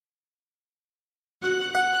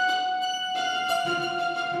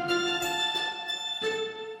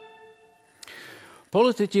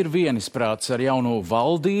Politiķi ir vienisprāts ar jauno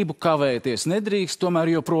valdību, kavēties nedrīkst,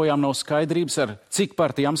 tomēr joprojām nav skaidrības, ar cik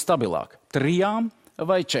partijām stabilāk - 3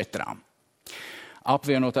 vai 4.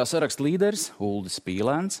 Apvienotā saraksta līderis Uldis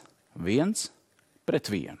Pīlēns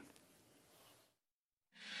 1-1.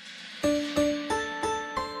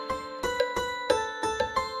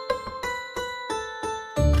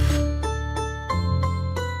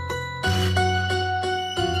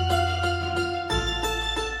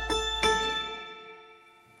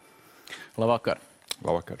 Labvakar.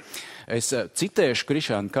 Labvakar. Es citēšu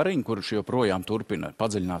Krišānu Kariņu, kurš joprojām turpina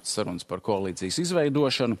padziļinātas sarunas par koalīcijas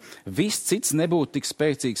izveidošanu. Viss cits nebūtu tik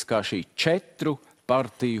spēcīgs kā šī 4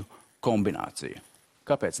 partiju kombinācija.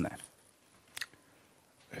 Kāpēc ne?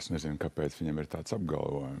 Es nezinu, kāpēc viņam ir tāds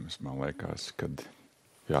apgalvojums. Man liekas, kad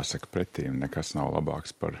jāsaka pretīm, nekas nav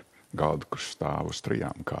labāks par galdu, kurš stāv uz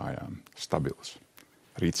 3 kājām. Stabils,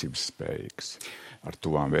 rīcības spējīgs, ar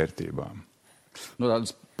tuvām vērtībām. No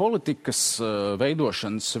tādas politikas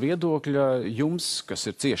veidošanas viedokļa jums, kas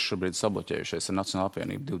ir cieši šobrīd sabloķējušies ar Nacionālo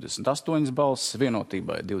apvienību 28 balsis,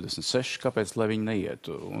 Vienotībai 26, kāpēc, lai viņi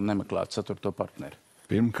neietu un nemeklētu 4. partneri?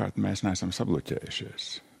 Pirmkārt, mēs neesam sabloķējušies.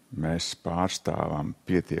 Mēs pārstāvam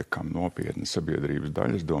pietiekam nopietni sabiedrības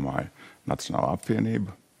daļas, domāju, Nacionālo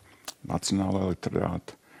apvienību, Nacionālo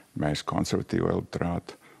elektorātu, mēs konservatīvo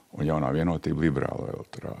elektorātu un jaunā Vienotība liberālo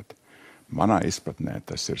elektorātu. Manā izpratnē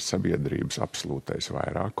tas ir sabiedrības absolūtais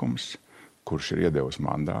vairākums, kurš ir iedevis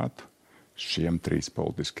mandātu šiem 3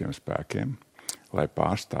 politiskiem spēkiem, lai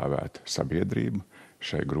pārstāvētu sabiedrību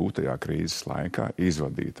šai grūtajā krīzes laikā,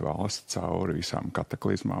 izvadīt valsts cauri visām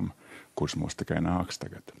kataklizmām, kuras mums tikai nāks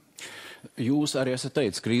tagad. Jūs arī esat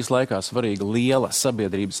teicis, krīzes laikā svarīga liela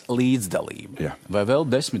sabiedrības līdzdalība. Jā. Vai vēl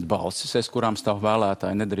 10 balsis, aiz kurām stāv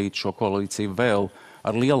vēlētāji, nedarīt šo koalīciju vēl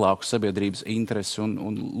ar lielāku sabiedrības interesi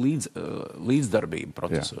un līdzdarbību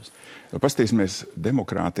procesos? Nu, pastīsimies,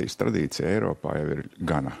 demokrātijas tradīcija Eiropā jau ir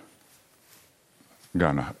gana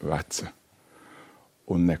veca.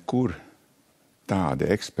 Un nekur tādi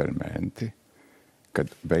eksperimenti, kad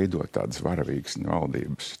veidot tādas varavīgas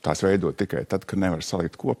valdības, tās veidot tikai tad, kad nevar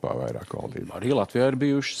salikt kopā vairāk valdību. Arī Latvijā ir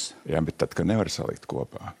bijušas. Jā, bet tad, kad nevar salikt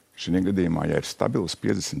kopā. Šī gadījumā, ja ir stabils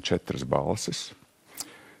 54 balsis,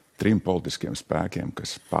 3 politiskiem spēkiem,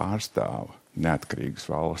 kas pārstāv neatkarīgas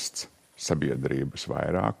valsts sabiedrības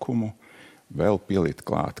vairākumu, vēl pielikt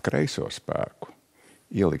klāt kreiso spēku,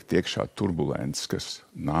 ielikt iekšā turbulences, kas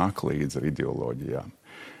nāk līdz ar ideoloģijām.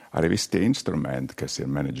 Arī visi tie instrumenti, kas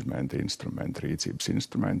ir menedžmenta instrumenti, rīcības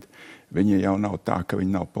instrumenti, viņi jau nav tā, ka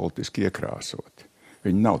viņi nav politiski iekrāsoti.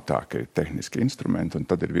 Viņi nav tā, ka ir tehniski instrumenti un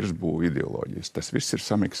tad ir virsbūvu ideoloģijas. Tas viss ir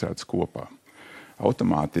samiksēts kopā.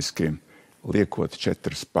 Automātiski liekot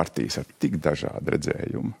 4 partijas ar tik dažādu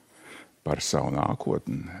redzējumu par savu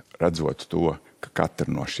nākotni, redzot to, ka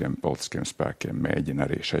katra no šiem politiskiem spēkiem mēģina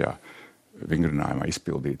arī šajā vingrinājumā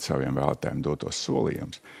izpildīt saviem vēlētājiem dotos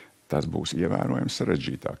solījumus, tas būs ievērojami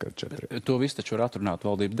sarežģītāk ar 4. To visu taču var atrunāt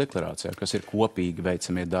valdības deklarācijā, kas ir kopīgi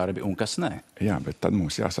veicamie darbi un kas nē. Jā, bet tad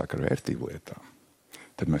mums jāsāk ar vērtību lietām.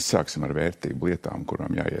 Tad mēs sāksim ar vērtību lietām,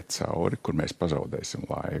 kurām jāiet cauri, kur mēs pazaudēsim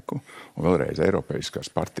laiku. Un vēlreiz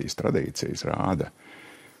Eiropeiskās partijas tradīcijas rāda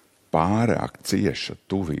pārāk cieša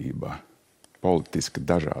tuvība politiski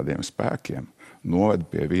dažādiem spēkiem noved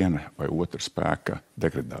pie viena vai otra spēka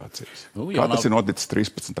degradācijas. Kā tas ir noticis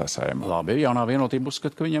 13. Saeimā? Labi, jaunā Vienotība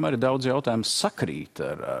uzskata, ka viņiem arī daudz jautājumu sakrīt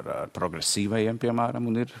ar progresīvajiem, piemēram,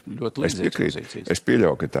 un ir ļoti līdzīgas pozīcijas. Es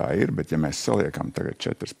pieļauju, ka tā ir, bet ja mēs saliekam tagad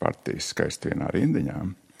 4 partijas skaisti vienā rindiņā,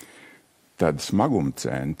 tad smaguma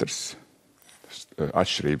centrs,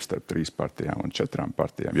 atšķirības starp 3 partijām un 4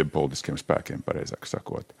 partijām, jeb politiskiem spēkiem, pareizāk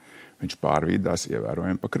sakot, viņš pārvīdās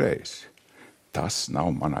ievērojami pa kreisi. Tas nav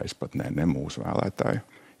manā izpratnē ne mūsu vēlētāju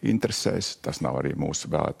interesēs, tas nav arī mūsu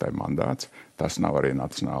vēlētāju mandāts, tas nav arī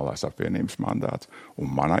Nacionālās apvienības mandāts,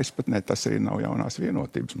 un manā izpratnē tas arī nav jaunās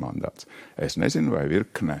Vienotības mandāts. Es nezinu, vai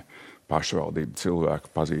virkne pašvaldību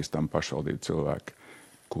cilvēku, pazīstam pašvaldību cilvēku,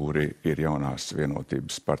 kuri ir jaunās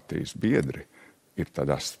Vienotības partijas biedri, ir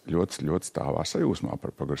tādā ļoti, ļoti stāvā sajūsmā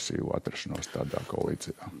par progresīvu atrašanos tādā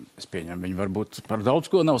koalīcijā. Es pieņemu, viņi varbūt par daudz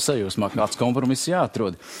ko nav sajūsmā, kāds kompromiss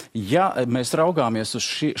jāatrod. Ja mēs raugāmies uz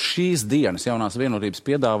šīs dienas jaunās Vienotības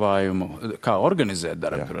piedāvājumu, kā organizēt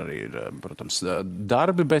darbu, tur arī ir, protams,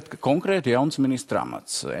 darbi, bet konkrēti jauns ministra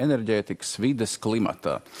amats, enerģētikas, vides,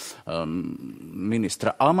 klimata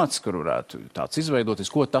ministra amats, kur varētu tāds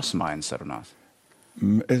izveidoties, ko tas maina sarunās?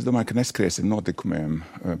 Es domāju, ka neskriesim notikumiem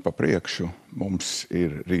pa priekšu. Mums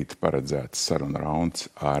ir rīt paredzēts saruna rauns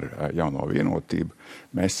ar jauno Vienotību.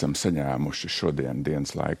 Mēs esam saņēmuši šodien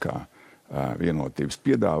dienas laikā vienotības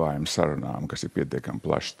piedāvājumu sarunām, kas ir pietiekami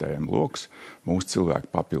plašs tēma loks. Mūsu cilvēki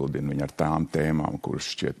papildina viņu ar tām tēmām, kuras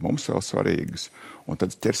šķiet mums vēl svarīgas, un tad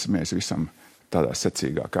ķersimies visam tādā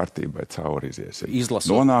secīgā kārtībā cauri iziesim.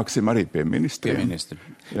 Nonāksim arī pie ministriem.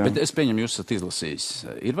 Bet es pieņemu, jūs esat izlasījis.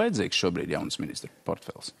 Ir vajadzīgs šobrīd jauns ministra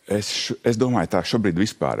portfels? Es domāju tā šobrīd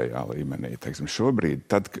vispārējā līmenī. Teiksim, šobrīd,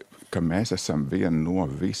 tad, ka mēs esam viena no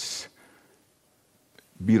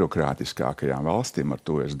visbirokrātiskākajām valstīm, ar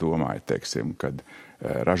to es domāju, teiksim, kad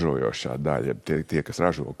ražojošā daļa, tie, kas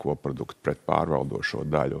ražo koproduktu pret pārvaldošo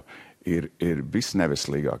daļu, ir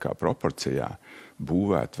visneveselīgākā proporcijā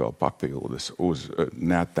būvēt vēl papildus uz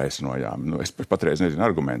neattaisnojām, es patreiz nezinu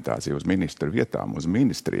argumentāciju, uz ministru vietām, uz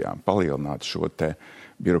ministrijām, palielināt šo te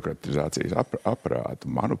birokratizācijas aparātu.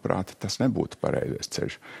 Manuprāt, tas nebūtu pareizais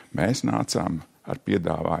ceļš. Mēs nācām ar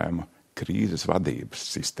piedāvājumu krīzes vadības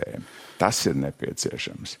sistēmu. Tas ir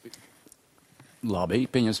nepieciešams. Labi,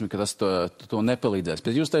 pieņemsim, ka tas to nepalīdzēs.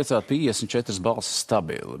 Bet jūs teicāt 54 balsis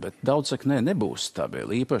stabili, bet daudz saka, nebūs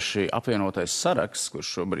stabili. Īpaši apvienotais saraksts, kurš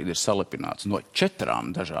šobrīd ir salipināts no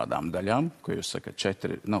 4 dažādām daļām, ko jūs sakat,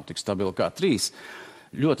 4 nav tik stabili kā 3.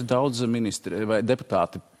 Ļoti daudz ministri vai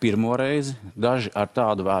deputāti pirmo reizi, daži ar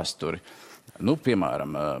tādu vēsturi.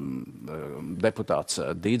 Piemēram, deputāts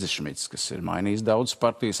Dīdzes Šmits, kas ir mainījis daudzas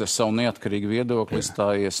partijas ar savu neatkarīgu viedokli,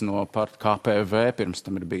 stājies no KPV, pirms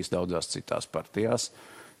tam ir bijis daudzās citās partijās.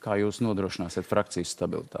 Kā jūs nodrošināsiet frakcijas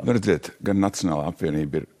stabilitāti? Redziet, gan Nacionālā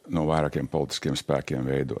apvienība ir no vairākiem politiskiem spēkiem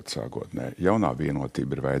veidot sākotnē. Jaunā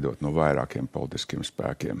vienotība ir veidot no vairākiem politiskiem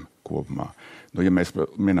spēkiem kopumā. Ja mēs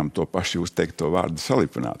minam to pašu jūs teikto vārdu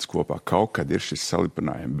salipināts kopā, kaut kad ir šis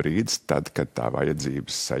salipinājuma brīdis, tad, kad tā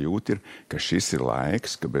vajadzības sajūta ir, ka šis ir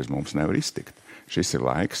laiks, ka bez mums nevar iztikt. Šis ir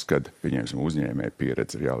laiks, kad viņiem uzņēmēja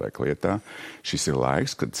pieredze ir jāliek lietā. Šis ir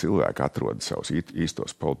laiks, kad cilvēki atrod savus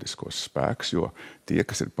īstos politiskos spēkus, jo tie,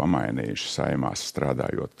 kas ir pamainījuši saimās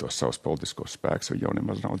strādājot tos savus politiskos spēkus, viņi jau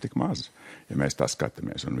nemaz nav tik maz. Ja mēs tā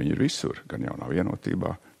skatāmies, un viņi ir visur, gan jaunā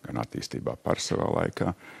vienotībā, gan attīstībā par savā laikā,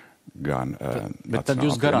 gan Bet tad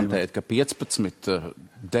jūs garantējat, ka 15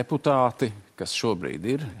 deputāti, kas šobrīd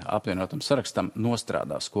ir apvienotam sarakstam,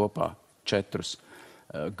 nostrādās kopā 4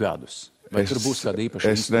 gadus? Vai tur būs kāda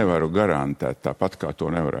īpaša? Es nevaru garantēt, tāpat kā to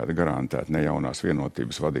nevarētu garantēt ne jaunās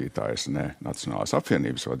vienotības vadītājs, ne Nacionālās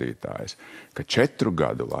apvienības vadītājs, ka 4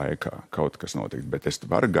 gadu laikā kaut kas notiks, bet es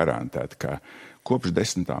varu garantēt, ka kopš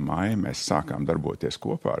 10. māja mēs sākām darboties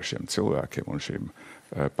kopā ar šiem cilvēkiem un šīm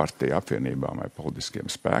partiju apvienībām vai politiskiem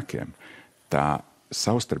spēkiem. Tā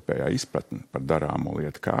savstarpējā izpratne par darāmo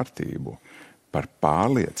lietu kārtību, par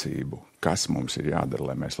pārliecību, kas mums ir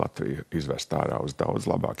jādara, lai mēs Latviju izvest ārā uz daudz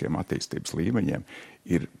labākiem attīstības līmeņiem,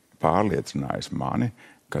 ir pārliecinājusi mani,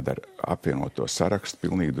 kad ar apvienoto sarakstu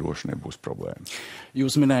pilnīgi droši nebūs problēma.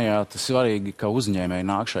 Jūs minējāt svarīgi, ka uzņēmēji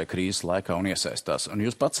nāk šai krīzes laikā un iesaistās. Un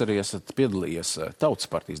jūs pats arī esat piedalījies Tautas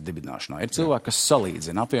partijas dibināšanā. Ir cilvēki, kas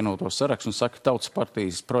salīdzina apvienoto sarakstu un saka, Tautas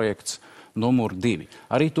partijas projekts numur 2.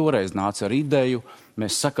 Arī toreiz nāca ar ideju,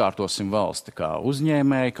 mēs sakārtosim valsti kā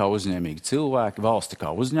uzņēmēji, kā uzņēmīgi cilvēki, valsti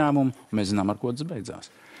kā uzņēmumu, un mēs zinām, ar ko tas beidzās.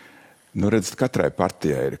 Redzat, katrai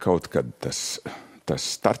partijai ir kaut kad tas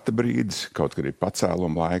starta brīdis, kaut kad ir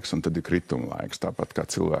pacēluma laiks, un tad ir krituma laiks, tāpat kā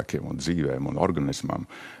cilvēkiem un dzīvēm un organismam.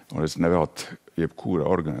 Un es nevelt, jebkura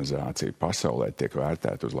organizācija pasaulē tiek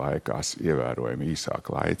vērtēta uz laikās ievērojami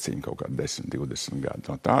īsāku laiciņu, kaut kā 10-20 gadu.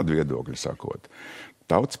 No tādu viedokļu sakot,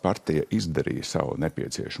 Tautas partija izdarīja savu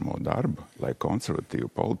nepieciešamo darbu, lai konservatīvu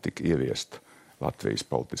politiku ieviestu Latvijas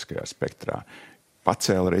politiskajā spektrā,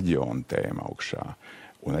 pacēla reģionu tēmu augšā.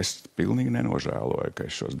 Un es pilnīgi nenožēloju, ka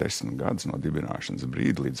es šos 10 gadus no dibināšanas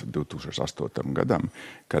brīdi līdz 2008. gadam,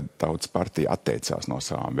 kad Tautas partija atteicās no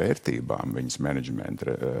savām vērtībām viņas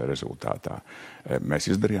menedžmenta rezultātā,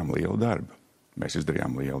 mēs izdarījām lielu darbu.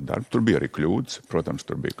 Tur bija arī kļūdas, protams,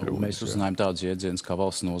 tur bija kļūdas. Mēs uzzinājām tādus jēdzienus kā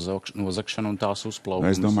valsts nozagšana un tās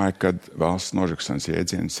uzplaukums. Es domāju, ka valsts nozagšanas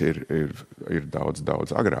jēdziens ir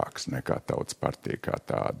daudz agrāks nekā Tautas partija kā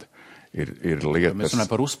tāda. Ir lietas... Mēs runājam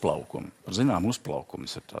par uzplaukumu. Par zinām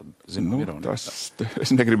uzplaukumus ir tāda, ironija.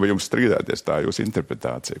 Es negribu jums strīdēties, tā jūsu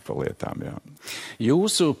interpretācija par lietām, jā.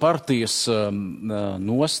 Jūsu partijas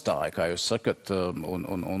nostāja, kā jūs sakat,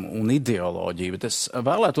 un ideoloģija, bet es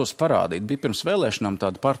vēlētos parādīt, bija pirms vēlēšanām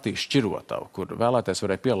tāda partija šķirotava, kur vēlētais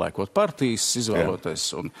varēja pielēkot partijas,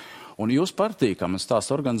 izvēloties un jūsu partija, kā man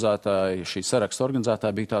stāsta organizētāji, šī saraksta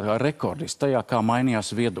organizētāji bija tāda kā rekordisti tajā, kā mainījās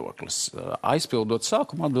viedoklis. Aizpildot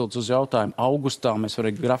sākuma atbildes uz jautājumu augustā, mēs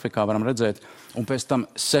grafikā varam redzēt, un pēc tam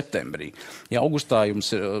septembrī. Ja augustā jums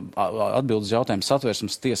ir atbildes jautājumu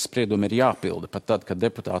Satversmes tiesas spriedumi ir jāpilda, pat tad, kad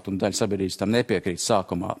deputāti un daļa sabiedrības tam nepiekrīt,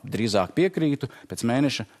 sākumā drīzāk piekrītu, pēc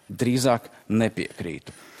mēneša drīzāk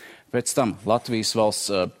nepiekrītu. Pēc tam Latvijas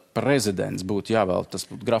valsts prezidents būtu jāvēl, tas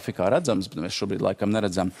būtu grafikā redzams, bet mēs šobrīd laikam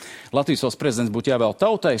neredzam. Latvijas valsts prezidents būtu jāvēl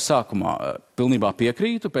tautai, sākumā pilnībā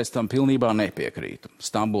piekrītu, pēc tam pilnībā nepiekrītu.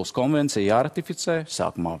 Stambulas konvencija jāratificē,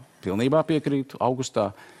 sākumā pilnībā piekrītu, augustā,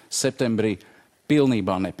 septembrī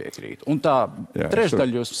pilnībā nepiekrītu. Un tā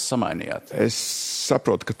trešdaļu jūs samainījāt. Es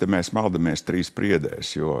saprotu, ka te mēs maldamies trīs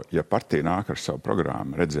priedēs, jo, ja partija nāk ar savu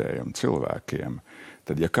programmu redzējumu cilvēkiem,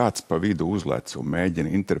 tad, ja kāds pa vidu uzlec un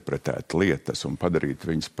mēģina interpretēt lietas un padarīt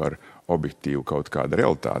viņas par objektīvu kaut kādu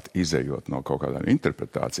realitāti, izējot no kaut kādām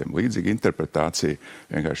interpretācijām, līdzīga interpretācija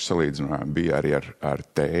vienkārši salīdzinājumā bija arī ar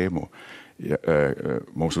tēmu. Ja,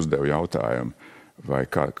 mums uzdeva jautājumu, vai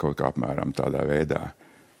kaut kā apmēram tādā veidā,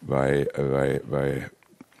 vai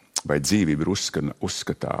dzīvība ir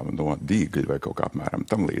uzskatāma no dīgļa vai kaut kā apmēram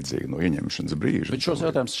tam līdzīgi no ieņemšanas brīža. Bet šos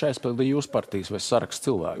jautājumus šeit spēlēja jūsu partijas vai saraksts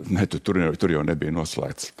cilvēku? Ne, tur jau nebija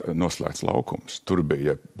noslēgts laukums. Tur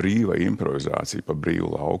bija brīva improvizācija pa brīvu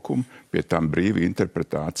laukumu, pie tam brīva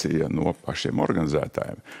interpretācija no pašiem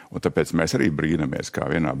organizētājiem. Un tāpēc mēs arī brīnamies, kā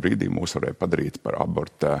vienā brīdī mūs varēja padarīt par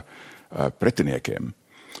aborta pretiniekiem.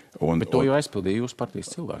 Bet to jau aizpildīja jūsu partijas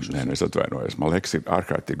cilvēks. Nē, es atvainojos. Man liekas, ir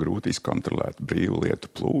ārkārtīgi grūti izkontrolēt brīvu lietu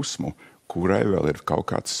plūsmu, kurai vēl ir kaut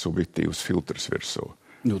kāds subjektīvs filtrs virsū.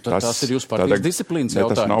 Tas ir jūsu partijas disciplīnas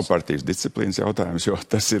jautājums. Tas nav partijas disciplīnas jautājums, jo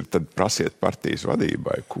tas ir, tad prasiet partijas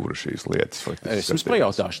vadībai, kura šīs lietas faktiski. Es jums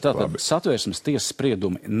pajautāšu, tātad Satversmes tiesas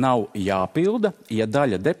spriedumi nav jāpilda, ja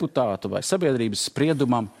daļa deputātu vai sabiedrības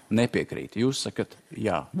spriedumam nepiekrīt. Jūs sakat,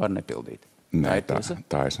 jā, var nepildīt. Nē,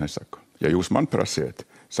 tā es nesaku. Ja jūs man prasiet,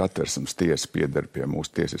 Satversmes tiesa pieder pie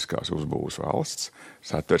mūsu tiesiskās uzbūves valsts,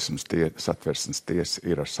 Satversmes tiesa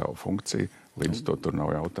ir ar savu funkciju, līdz to tur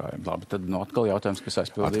nav jautājumu. Labi, tad atkal jautājums, kas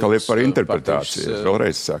aizpildījums. Atkal ir par interpretāciju. Es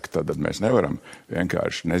vēlreiz saku, tad mēs nevaram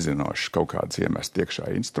vienkārši nezinoši kaut kādas iemest iekšā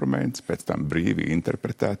instruments, pēc tam brīvi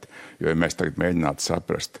interpretēt, jo ja mēs tagad mēģinātu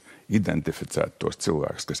saprast, identificēt tos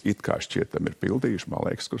cilvēkus, kas it kā šķietam ir pildījuši, man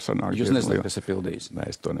liekas, kur sanāk. Jūs nezināt, kas ir pildījis? Nē,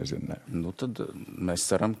 es to nezinu. Ne. Nu, tad mēs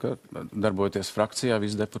ceram, ka darbojoties frakcijā,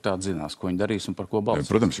 visi deputāti zinās, ko viņi darīs un par ko balsīs.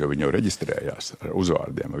 Protams, jo viņi jau reģistrējās ar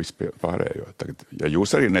uzvārdiem, ar visu pārējo. Tagad, ja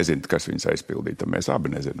jūs arī nezināt, kas viņus aizpildīja, tad mēs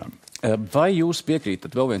abi nezinām. Vai jūs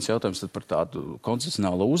piekrītat, vēl viens jautājums par tādu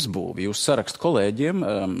koncepcionālo uzbūvi? Jūs sarakst kolēģiem,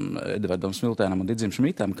 Edvardam Smiltēnam un Didzim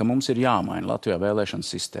Šmitam, ka mums ir jāmaina Latvijā vēlēšanu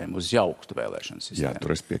sistēmu uz jauktu vēlēšanu sistēmu. Jā,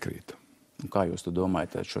 tur es piekrītu. Un kā jūs to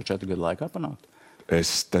domājat šo 4 gadu laikā panākt?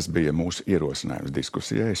 Tas bija mūsu ierosinājums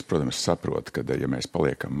diskusijai. Es, protams, saprotu, ka, ja mēs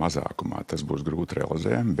paliekam mazākumā, tas būs grūti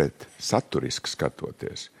realizējami, bet saturiski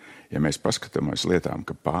skatoties, ja mēs paskatāmies lietām,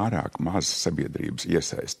 ka pārāk maz sabiedrības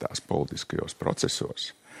iesaistās politiskajos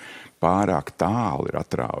procesos, pārāk tālu ir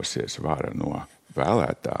atrāvusies vara no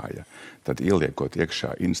vēlētāja, tad ieliekot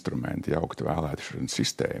iekšā instrumenti jauktu vēlēšanu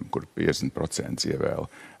sistēmu, kur 50% ievēl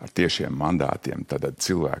ar tiešiem mandātiem, tad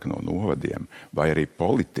cilvēki no novadiem, vai arī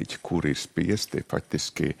politiķi, kuri ir spiesti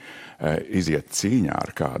faktiski iziet cīņā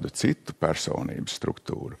ar kādu citu personības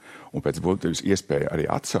struktūru, un pēc būtības iespēja arī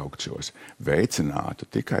atsaukt šos, veicinātu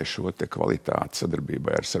tikai šo te kvalitāti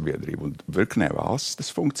sadarbībai ar sabiedrību. Un virknē valsts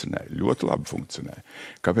tas funkcionē, ļoti labi funkcionē.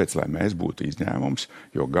 Kāpēc, lai mēs būtu izņēmums,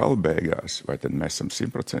 jo gala beigās, vai tad mēs esam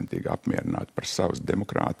 100% apmierināti par savas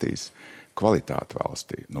demokrātijas kvalitāti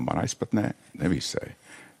valstī? Nu, manā izpratnē nevisai.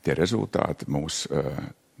 Tie rezultāti mūs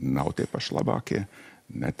nav tie paši labākie,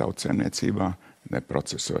 ne tautsēmniecībā, ne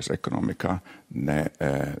procesos ekonomikā,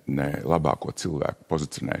 ne labāko cilvēku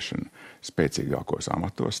pozicionēšanu spēcīgākos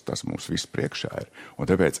amatos, tas mums viss priekšā ir. Un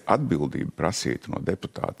tāpēc atbildību prasīt no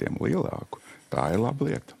deputātiem lielāku, tā ir laba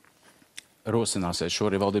lieta. Rosināsies šo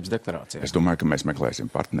arī valdības deklarācijā? Es domāju, ka mēs meklēsim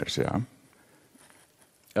partners, jā.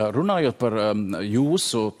 Runājot par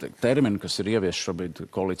jūsu terminu, kas ir ievies šobrīd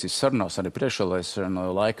koalīcijas sarunās, arī priekšvēlēšanu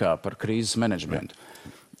laikā par krīzes menedžmentu.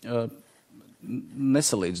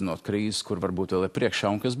 Nesalīdzinot krīzes, kur varbūt vēl ir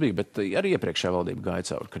priekšā un kas bija, bet arī iepriekšējā valdība gāja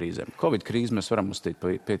cauri krīzēm. Covid krīzi mēs varam uzstīt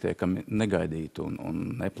pietiekami negaidītu un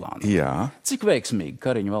neplānotu. Jā. Cik veiksmīgi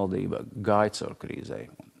Kariņa valdība gāja cauri krīzei?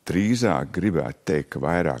 Drīzāk gribētu teikt, ka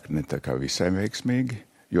vairāk ne tā kā visai veiksmīgi,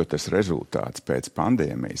 jo tas rezultāts pēc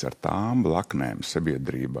pandēmijas ar tām blaknēm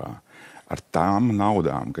sabiedrībā, ar tām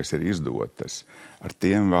naudām, kas ir izdotas, ar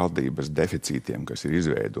tiem valdības deficītiem, kas ir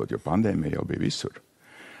izveidot, jo pandēmija jau bija visur.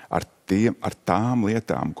 Ar tām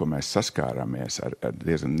lietām, ko mēs saskārāmies, ar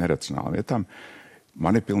diezgan neracionālām lietām,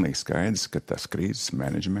 man ir pilnīgi skaidrs, ka tas krīzes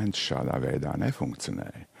menedžments šādā veidā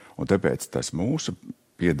nefunkcionēja. Un tāpēc tas mūsu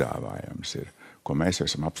piedāvājums ir, ko mēs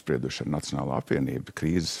esam apsprieduši ar Nacionālo apvienību,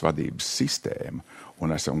 krīzes vadības sistēmu,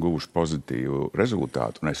 un esam guvuši pozitīvu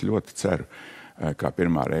rezultātu. Un es ļoti ceru, kā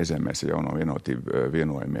pirmā reizē mēs ar Jauno vienotību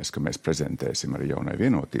vienojamies, ka mēs prezentēsim arī Jaunai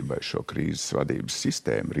vienotībai šo krīzes vadības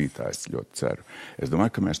sistēmu rītā, es ļoti ceru. Es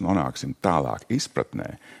domāju, ka mēs nonāksim tālāk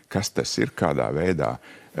izpratnē, kas tas ir, kādā veidā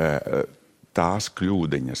tās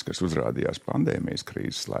kļūdiņas, kas uzrādījās pandēmijas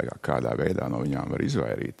krīzes laikā, kādā veidā no viņām var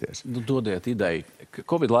izvairīties. Dodiet ideju.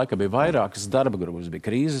 Covid laikā bija vairākas darba grupas, bija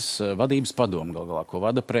krīzes vadības padoma galvā, ko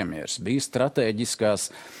vada premjers, bija strateģiskās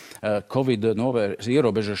Covid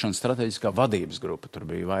ierobežošanas strateģiskā vadības grupa, tur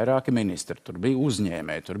bija vairāki ministri, tur bija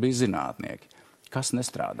uzņēmēji, tur bija zinātnieki. Kas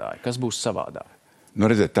nestrādāja? Kas būs savādāk? Nu,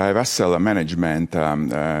 redziet, tā ir vesela menedžmenta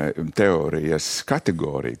teorijas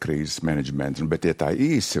kategorija, krīzes menedžmenta, bet ja tā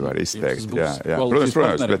īsi var izteikt,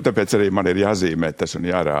 protams, bet tāpēc arī man ir jāzīmē tas un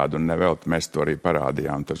jārāda, un nevēlt mēs to arī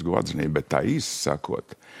parādījām, tas godzinība, bet tā īsi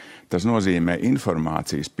sakot, tas nozīmē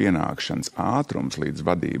informācijas pienākšanas ātrums līdz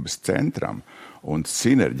vadības centram un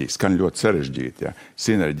sinerģija, skan ļoti sarežģīti,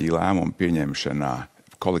 sinerģija lēmumu pieņemšanā,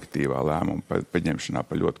 kolektīvā lēmuma pieņemšanā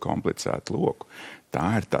pa ļoti komplicētu loku. Tā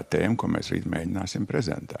ir tā tēma, ko mēs rīt mēģināsim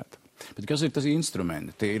prezentēt. Bet kas ir tas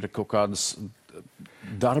instrumenti? Tie ir kaut kādas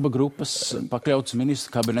darba grupas pakļautas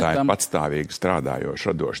ministru kabinetam? Tā ir patstāvīgi strādājoši,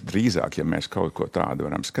 radoši. Drīzāk, ja mēs kaut ko tādu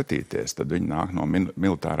varam skatīties, tad viņi nāk no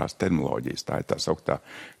militārās terminoloģijas. Tā ir tā sauktā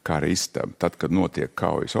kara istaba. Tad, kad notiek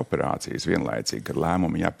kaujas operācijas vienlaicīgi, kad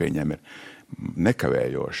lēmumi jāpieņem ir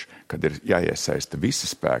nekavējoši, kad ir jāiesaista visi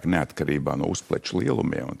spēki neatkarībā no uzpleču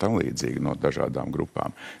lielumiem un tam līdzīgi no dažādām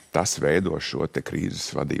grupām. Tas veido šo te krīzes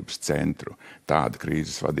vadības centru. Tāda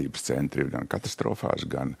krīzes vadības centra ir gan katastrofās,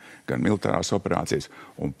 gan militārās operācijas.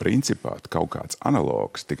 Un principā kaut kāds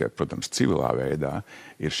analogs, tikai, protams, civilā veidā,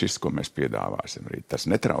 ir šis, ko mēs piedāvāsim rīt.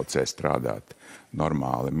 Tas netraucē strādāt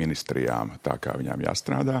normāli ministrijām tā, kā viņām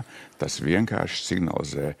jāstrādā. Tas vienkārši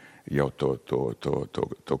signalizē jau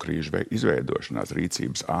to krīžu izveidošanās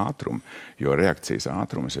rīcības ātrumu, jo reakcijas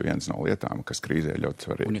ātrums ir viens no lietām, kas krīzē ļoti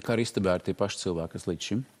svarīgi. Un ja kara istabā ir tie paši cilvēki, kas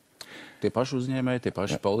līdz šim? Tie paši uzņēmēji, tie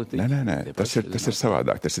paši politiķi? Nē, tas ir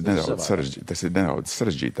savādāk, tas ir nedaudz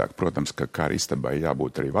sarežģītāk. Protams, ka kara istabai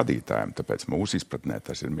jābūt arī vadītājiem, tāpēc mūsu izpratnē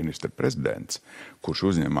tas ir ministra prezidents, kurš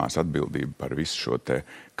uzņemās atbildību par visu šo te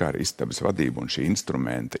kara istabas vadību un šī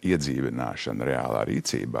instrumenta iedzīvināšanu reālā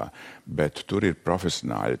rīcībā, bet tur ir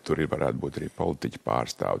profesionāļi, tur varētu būt arī politiķi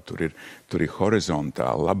pārstāvi, tur ir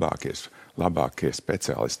horizontāli labākie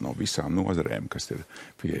speciālisti no visām nozarēm, kas ir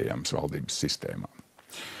pieejams valdības sistēmām.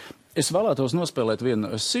 Es vēlētos nospēlēt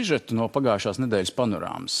vienu sižetu no pagājušās nedēļas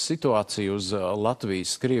panorāmas. Situācija uz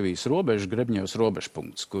Latvijas-Krievijas robežas, Grebņevas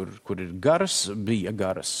robežpunkts, kur ir bija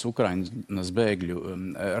garas Ukrainas bēgļu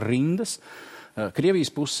rindas.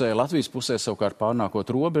 Krievijas pusē, Latvijas pusē savukārt pārnākot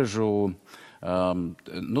robežu,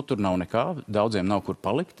 tur nav nekā, daudziem nav kur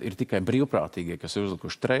palikt, ir tikai brīvprātīgie, kas ir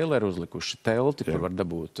uzlikuši traileri, uzlikuši telti, kur var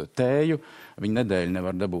dabūt tēju, viņi nedēļu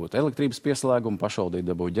nevar dabūt elektrības pieslēgumu,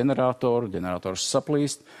 pašvaldība dabūt ģenerators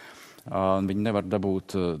saplīst. Viņi nevar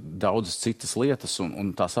dabūt daudzas citas lietas,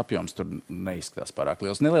 un tās apjoms tur neizskatās pārāk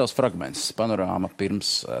liels. Neliels fragments, panorāma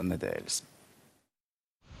pirms nedēļas.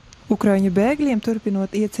 Ukraiņu bēgļiem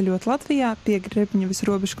turpinot ieceļot Latvijā pie Grebņevas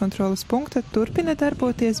robežkontroles punkta turpina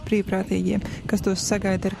darboties brīvprātīgiem, kas tos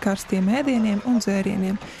sagaida ar karstiem ēdieniem un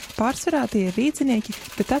dzērieniem. Pārsvarā tie ir rīcinieki,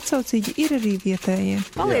 bet atsaucīgi ir arī vietējie.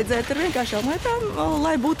 Palīdzēt ar vienkāršām lietām,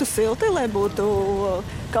 lai būtu silti, lai būtu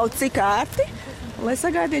kaut cik ērti. Lai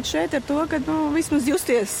sagaidītu šeit ar to, ka vismaz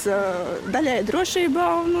justies daļai drošībā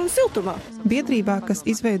un siltumā. Biedrībā, kas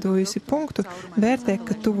izveidojusi punktu, vērtē,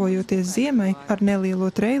 ka tuvojoties ziemai ar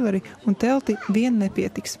nelielo treileri un telti vien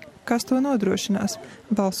nepietiks. Kas to nodrošinās?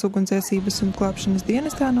 Valsts ugunsdzēsības un glābšanas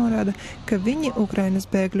dienestā norāda, ka viņi Ukrainas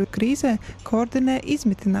bēgļu krīzē koordinē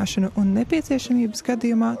izmitināšanu un nepieciešamības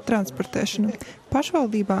gadījumā transportēšanu.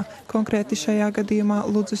 Pašvaldībā, konkrēti šajā gadījumā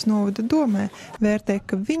Ludzas novada domē, vērtē,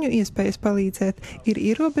 ka viņu iespējas palīdzēt ir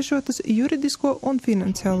ierobežotas juridisko un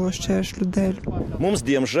finansiālo šķēršļu dēļ. Mums,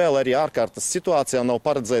 diemžēl, arī ārkārtas situācijā nav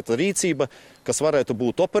paredzēta rīcība, kas varētu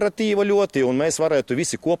būt operatīva ļoti, un mēs varētu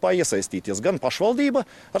visi kopā iesaistīties. Gan pašvaldība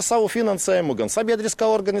ar savu finansējumu, gan sabiedriskā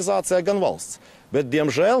organizācija, gan valsts. Bet,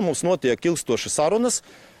 diemžēl, mums notiek ilgstoši sarunas,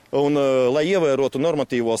 un, lai ievērotu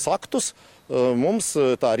normatīvos aktus, mums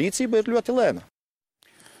tā rīcība ir ļoti lēna.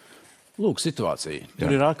 Lūk, situācija.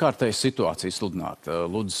 Tur ir ārkārtēja situācija sludināta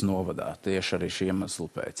Ludzas novadā, tieši arī šī iemesla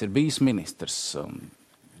pēc. Ir bijis ministrs.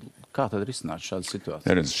 Kā tad risināt šādu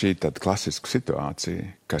situāciju? Šī tāda klasiska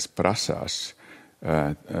situācija, kas prasās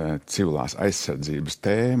civilās aizsardzības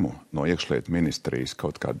tēmu no iekšlietu ministrijas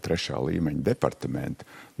kaut kāda trešā līmeņa departamenta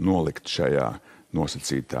nolikt šajā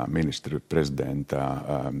nosacītā ministra prezidenta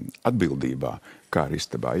atbildībā, kā arī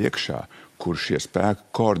istabā iekšā, kur šie spēki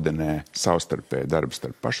koordinē savstarpēji darbu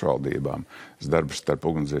starp pašvaldībām, darbu starp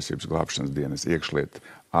ugunsdzēsības glābšanas dienas, iekšlietu,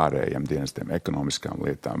 ārējiem dienestiem, ekonomiskām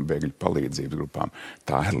lietām, bēgļu palīdzības grupām.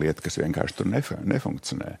 Tā ir lieta, kas vienkārši tur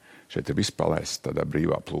nefunkcionē. Šeit ir viss palaists tādā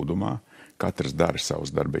brīvā plūdumā. Katrs dara savus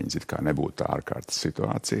darbiņus, it kā nebūtu ārkārtas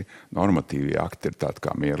situācija. Normatīvie akti ir tādi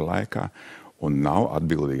kā miera laikā, un nav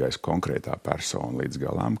atbildīgais konkrētā persona līdz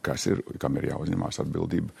galām, kam ir jāuzņemās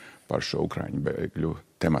atbildība par šo Ukraiņu bēgļu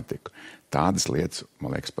tematiku. Tādas lietas,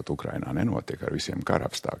 man liekas, pat Ukrainā nenotiek ar visiem kara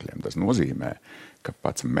apstākļiem. Tas nozīmē, ka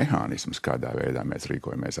pats mehānisms, kādā veidā mēs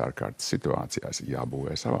rīkojamies ārkārtas situācijās,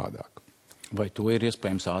 jābūvē savādāk. Vai to ir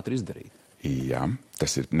iespējams ātri izdarīt? Jā,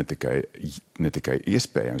 tas ir ne tikai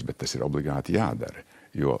iespējams, bet tas ir obligāti jādara,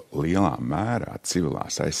 jo lielā mērā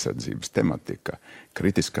civilās aizsardzības tematika,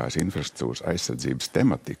 kritiskās infrastruktūras aizsardzības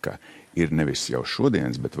tematika ir nevis jau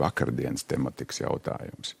šodienas, bet vakardienas tematikas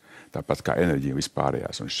jautājums. Tāpat kā enerģija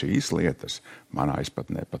vispārējās, un šīs lietas manā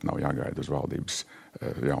izpratnē pat nav jāgaida uz valdības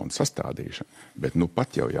jaunu sastādīšanu, bet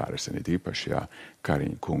pat jau jārisina, īpaši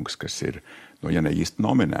Kariņa kungs, kas ir, ja ne īsti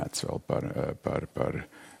nominēts vēl par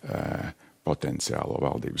potenciālo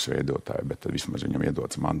valdības veidotāju, bet tad vismaz viņam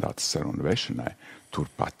iedots mandāts sarunu vešanai,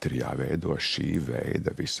 turpat ir jāveido šī veida,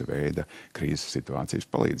 visa veida krīzes situācijas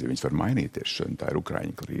palīdzība. Viņas var mainīties, šodien tā ir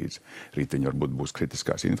Ukraiņa krīze, rīt viņa varbūt būs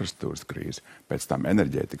kritiskās infrastruktūras krīze, pēc tam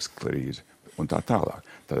enerģētikas krīze un tā tālāk.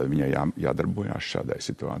 Tad viņai jādarbojās šādai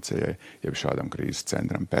situācijai, jeb šādam krīzes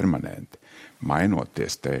centram permanenti,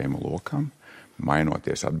 mainoties tēmu lokam,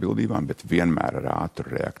 mainoties atbildībām, bet vienmēr ar ātru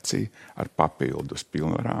reakciju, ar papildus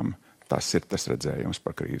pilnvarām. Tas ir tas redzējums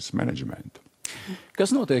par krīzes menedžmentu.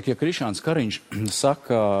 Kas notiek, ja Krišāns Kariņš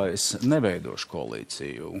saka, es neveidošu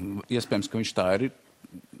koalīciju? Un iespējams, ka viņš tā ir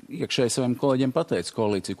iekšēji saviem kolēģiem pateicis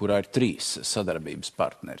koalīciju, kurā ir 3 sadarbības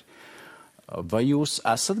partneri. Vai jūs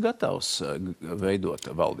esat gatavs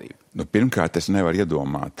veidot valdību? Pirmkārt, es nevaru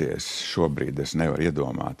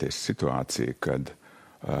iedomāties situāciju, kad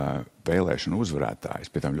vēlēšanu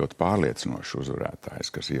uzvarētājs, pie tam ļoti pārliecinošs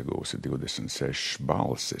uzvarētājs, kas iegūsi 26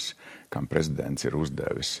 balsis, kam prezidents ir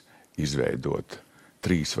uzdevis izveidot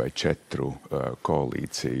 3 vai 4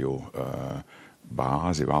 koalīciju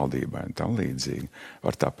bāzi valdībai un tam līdzīgi.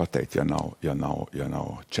 Var tā pateikt, ja nav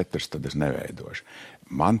 4, tad es neveidošu.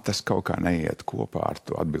 Man tas kaut kā neiet kopā ar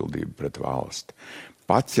to atbildību pret valsti.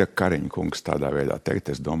 Pats, ja Kariņa kungs tādā veidā teikt,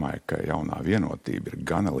 es domāju, ka jaunā vienotība ir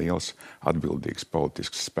gana liels atbildīgs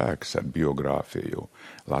politisks spēks ar biogrāfiju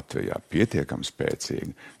Latvijā pietiekami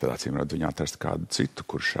spēcīgi, tad acīmredzot viņi atrast kādu citu,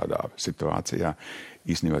 kurš šādā situācijā,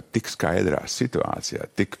 īstenībā tik skaidrā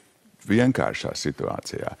situācijā, tik vienkāršā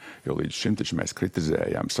situācijā, jo līdz šim taču mēs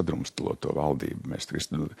kritizējām sadrumstaloto valdību, mēs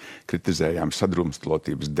kritizējām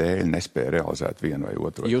sadrumstalotības dēļ, nespēja realizēt vienu vai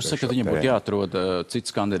otru. Jūs sakat, viņam būtu jāatrod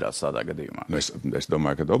cits kandidāts tādā gadījumā? Es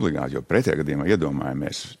domāju, ka obligāti, jo pretējā gadījumā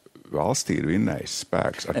iedomājamies, valstī ir vinnējis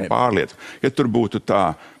spēks ar pārlietu. Ja tur būtu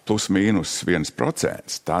tā plus mīnus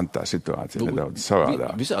 1%, tad tā situācija nedaudz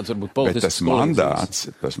savādāk. Visāds varbūt politisks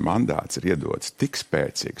Bet tas mandāts ir iedots tik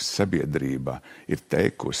spēcīgs, sabiedrība ir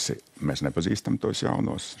teikusi, mēs nepazīstam tos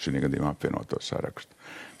jaunos, šī gadījumā apvienotos sarakstu.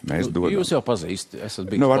 Jūs jau pazīst, esat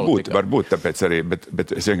bijis politikā. Varbūt tāpēc arī,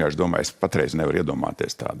 bet es vienkārši domāju, es patreiz nevaru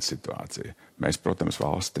iedomāties tādu situāciju. Mēs, protams,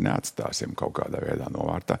 valsti neatstāsim kaut kādā veidā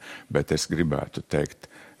novārtā, bet es gribētu teikt,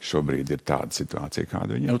 šobrīd ir tāda situācija,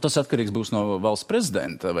 kāda viņa ir. Tas atkarīgs būs no valsts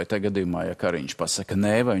prezidenta, vai tajā gadījumā, ja Kariņš pasaka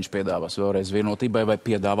nē, vai viņš piedāvās vēlreiz vienotībai, vai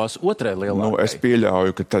piedāvās otrai lielākai. Es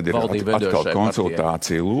pieļauju, ka tad ir atkal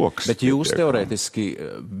konsultācija loks. Bet jūs teorētiski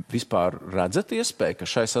vispār redzat iespēju, ka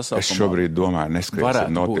šai sasaukumā es šobrīd domāju,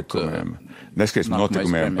 neskriesim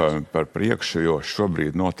notikumiem par priekšu, jo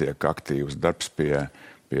šobrīd notiek aktīvs darbs pie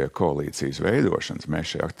koalīcijas veidošanas.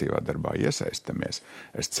 Mēs šajā aktīvā darbā iesaistamies.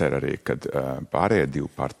 Es ceru arī, ka pārējie 2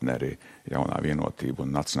 partneri, jaunā vienotība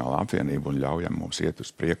un Nacionālā apvienība, un ļaujam mums iet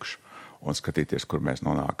uz priekšu un skatīties, kur mēs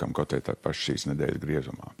nonākam kaut kā paši šīs nedēļas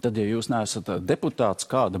griezumā. Tad, ja jūs neesat deputāts,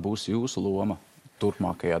 kāda būs jūsu loma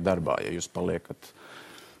turpmākajā darbā, ja jūs paliekat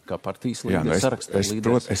kā partijas līderis, saraksta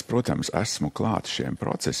līderis? Es, protams, esmu klāt šiem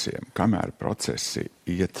procesiem, kamēr procesi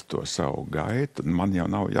iet to savu gaitu, man jau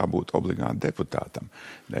nav jābūt obligāti deputātam.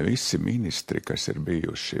 Ne visi ministri, kas ir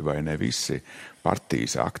bijuši, vai ne visi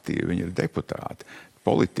partijas aktīvi, viņi ir deputāti.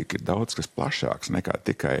 Politika ir daudz kas plašāks nekā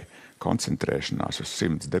tikai koncentrēšanās uz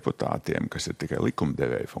 100 deputātiem, kas ir tikai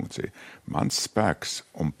likumdevēja funkcija. Mans spēks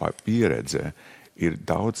un pieredze ir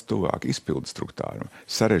daudz tuvāk izpildu struktūram,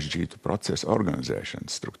 sarežģītu procesu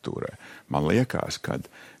organizēšanas struktūrai. Man liekas, kad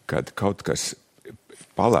kaut kas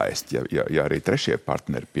palaist, ja arī trešie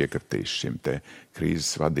partneri piekritīs šim te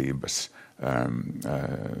krīzes vadības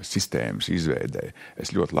sistēmas izveidē. Es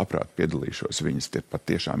ļoti labprāt piedalīšos viņas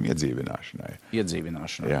patiešām iedzīvināšanai.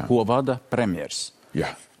 Jā. Ko vada premjers?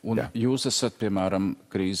 Jā. Un jūs esat, piemēram,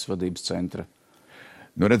 krīzes vadības centra?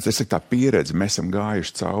 Nu, redz, es tā pieredze, mēs esam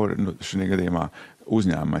gājuši cauri, šajā gadījumā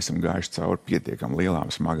uzņēmumā esam gājuši cauri pietiekam lielām,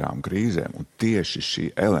 smagām krīzēm, un tieši šī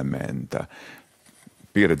elementa,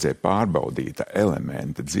 pieredzē pārbaudīta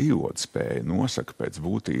elementa dzīvotspēja nosaka pēc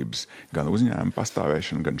būtības gan uzņēmuma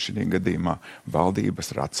pastāvēšanu, gan šī gadījumā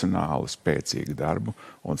valdības racionālu, spēcīgu darbu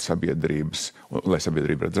un lai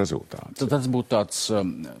sabiedrība redz rezultātus. Tad tas būtu tāds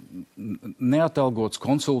neatalgots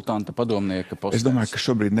konsultanta padomnieka postenis. Es domāju, ka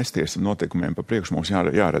šobrīd nestiesim noteikumiem pa priekšu. Mums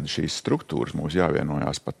jārada šīs struktūras, mums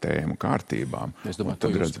jāvienojās pa tēmu kārtībām. Es domāju,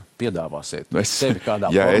 ka jūs piedāvāsiet sevi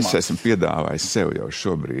kādā formā. Jā, es esmu piedāvājis sev jau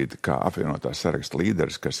šobrīd kā apvienotā saraksta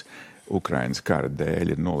līderis, kas Ukrainas kara dēļ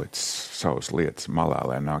ir nolicis savas lietas malā,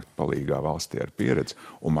 lai nāktu palīgā valstī ar pieredzi,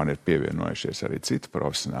 un man ir pievienojušies arī citi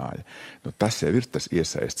profesionāļi. Tas jau ir tas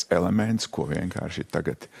iesaists elements, ko vienkārši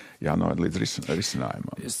tagad jānoved līdz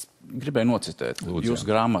risinājumam. Es gribēju nocitēt. Jūsu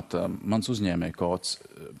grāmata Mans uzņēmēja kods.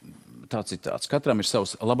 Tāds citāts. Katram ir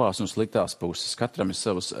savas labās un sliktās puses. Katram ir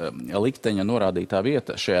savas likteņa norādītā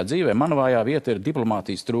vieta šajā dzīvē. Mana vājā vieta ir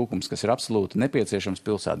diplomātijas trūkums, kas ir absolūti nepieciešams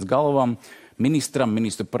pilsētas galvam, ministram,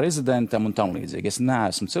 ministru prezidentam un tam līdzīgi. Es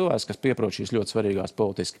neesmu cilvēks, kas pieprot šīs ļoti svarīgās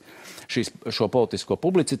šo politisko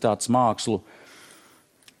publicitātes mākslu.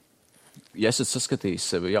 Ja esat saskatījis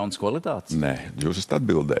sevi jaunas kvalitātes? Nē, jūs esat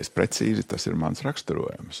atbildējis precīzi, tas ir mans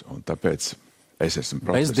raksturojums. Un tāpēc es esmu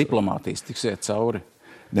profesors. Bez diplomātijas tiksiet cauri?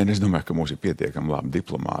 Nē, es domāju, ka mums ir pietiekami labi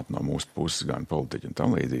diplomāti no mūsu puses, gan politiķi un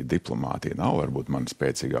tam līdzīgi. Diplomātija nav varbūt mana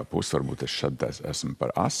spēcīgā puse, varbūt es šad esmu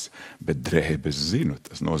par as, bet drēbes zinu.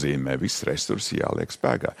 Tas nozīmē, viss resursi jāliek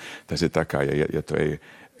spēkā. Tas ir tā kā, ja tu ej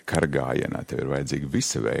kargājienā, tev ir vajadzīga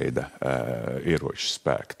visa veida ieroču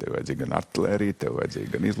spēka. Tev ir vajadzīga gan artilērija, tev ir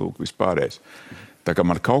vajadzīga gan izlūka vispārējais. Tā kā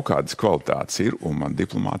man kaut kādas kvalitātes ir, un man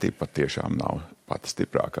diplomātija patiešām nav pati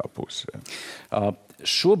stiprākā puse.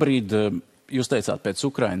 Šobrīd jūs teicāt, pēc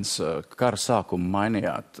Ukrainas kara sākuma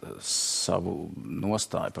mainījāt savu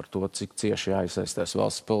nostāju par to, cik cieši jāiesaistās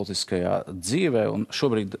valsts politiskajā dzīvē, un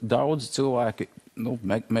šobrīd daudz cilvēki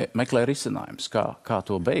meklē risinājumus, kā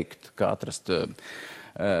to beigt, kā atrast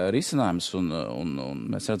risinājums, un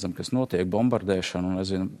mēs redzam, kas notiek, bombardēšana, un,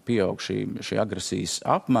 es zinu, pieaug šī agresijas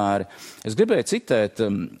apmēri. Es gribēju citēt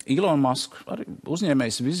Elon Musk, arī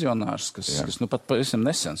uzņēmējs vizionārs, kas pat pavisam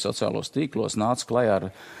nesen sociālos tīklos nāca klajā ar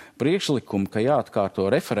priekšlikumu, ka jāatkārto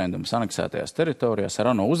referendums aneksētajās teritorijās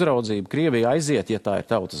ar ANO uzraudzību. Krievija aiziet, ja tā ir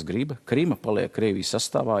tautas griba. Krima paliek Krievijas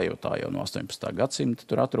sastāvā, jo tā jau no 18. gadsimta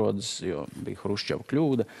tur atrodas, jo bija Hruščova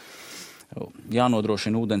kļūda.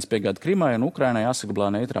 Jānodrošina ūdens piegāde Krimai, un Ukrainai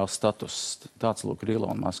jāsaglabā neitrāls status. Tāds, lūk, ir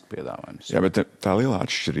Elona Muska piedāvājums. Jā, bet tā lielā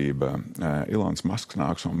atšķirība. Elons Musks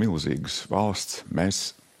nāks no milzīgas valsts.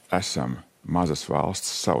 Mēs esam mazas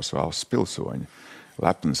valsts, savas valsts pilsoņi.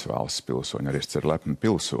 Lepnas valsts pilsoņi, arī es ceru lepni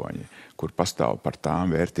pilsoņi, kur pastāv par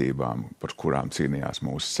tām vērtībām, par kurām cīnījās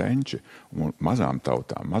mūsu senči, un mazām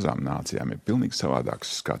tautām, mazām nācijām ir pilnīgi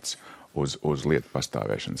savādāks skats uz lietu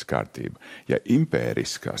pastāvēšanas kārtību. Ja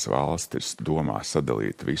impēriskās valstis domā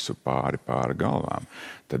sadalīt visu pāri galvām,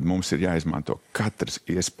 tad mums ir jāizmanto katrs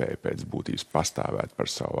iespēja pēc būtības pastāvēt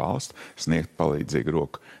par savu valstu, sniegt palīdzīgu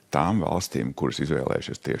roku tām valstīm, kuras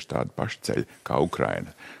izvēlējušies tieši tādu pašu ceļu kā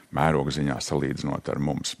Ukraina. Mēroga ziņā salīdzinot ar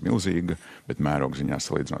mums milzīga, bet mēroga ziņā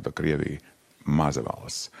salīdzinot ar Krieviju maza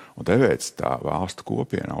valsts. Un tāpēc tā valstu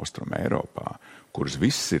kopiena Austrum Eiropā, kuras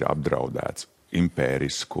viss ir apdraudēts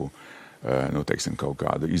impērisku, teiksim, kaut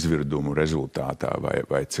kādu izvirdumu rezultātā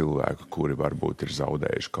vai cilvēku, kuri varbūt ir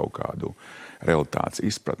zaudējuši kaut kādu realitātes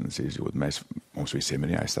izpratnes izjūtu. Mums visiem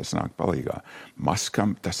ir jāizstāsnāk palīgā.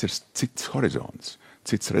 Maskam tas ir cits horizonts,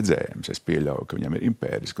 cits redzējums. Es pieļauju, ka viņam ir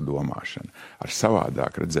impēriska domāšana ar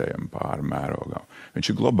savādāk redzējumu pāri mērogām.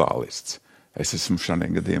 Viņš ir globālists. Es esmu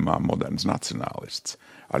šādien gadījumā moderns nacionālists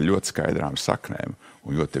ar ļoti skaidrām saknēm,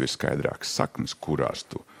 un jo tev ir skaidrākas saknes, kurās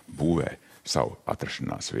tu būvē savu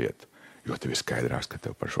atrašanās vietu, jo tev ir skaidrāks, ka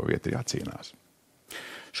tev par šo vietu ir jācīnās.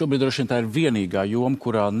 Šobrīd droši vien tā ir vienīgā joma,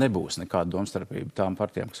 kurā nebūs nekāda domstarpība tām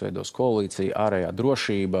partijām, kas veidos koalīciju, ārējā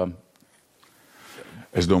drošība.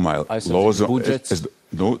 Es domāju,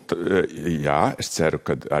 es ceru,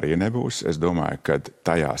 ka arī nebūs. Es domāju, ka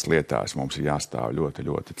tajās lietās mums ir jāstāv ļoti,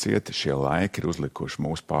 ļoti cieti. Šie laiki ir uzlikuši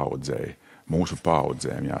mūsu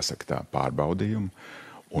paaudzēm, jāsaka tā, pārbaudījumu.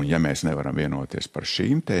 Un ja mēs nevaram vienoties par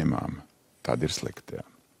šīm tēmām, tad ir slikti. Jā.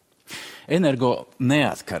 Energo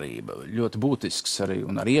neatkarība ļoti būtisks arī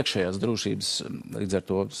un ar iekšējās drošības, līdz ar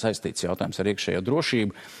to saistīts jautājums ar iekšējo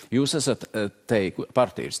drošību. Jūs esat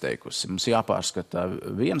partijas teikusi, mums jāpārskata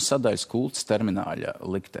viena sadaļas kults termināļa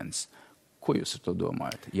liktenis. Ko jūs ar to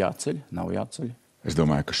domājat? Jāceļ, nav jāceļ? Es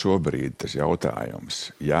domāju, ka šobrīd tas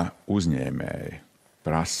jautājums, ja uzņēmēji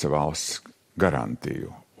prasa valsts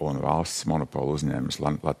garantiju un valsts monopola uzņēmums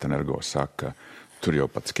Latvenergo saka, tur jau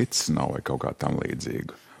pats kits nav vai kaut kā tam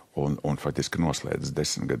līdzīgu. Un faktiski noslēdz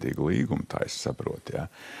 10-gadīgu līgumu, tā es saprotu, ja?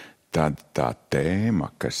 Tad tā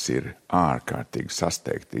tēma, kas ir ārkārtīgi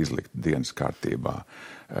sasteigta, izlikt dienas kārtībā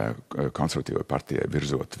konservatīvai partijai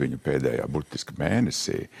virzot viņu pēdējā burtiski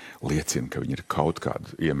mēnesī, liecina, ka viņi ir kaut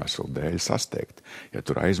kādu iemeslu dēļ sasteigti. Ja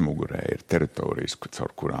tur aizmugurē ir teritorijas,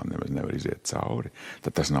 caur kurām nemaz nevar iziet cauri,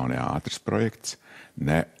 tad tas nav ne ātrs projekts,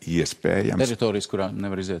 ne iespējams. Teritorijas, kurām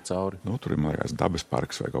nevar iziet cauri? Nu, tur ir, man liekas, dabas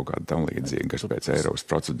parks vai kaut kāda tam līdzīga, kas pēc Eiropas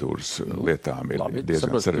procedūras lietām ir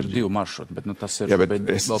diezgan sarežģīta. Tur ir 2 maršruti, bet tas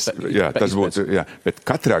ir... Bet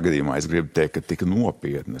katrā gadījumā es gribu teikt, ka tik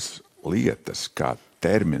nopietnas lietas kā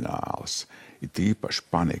termināls, ir tīpaši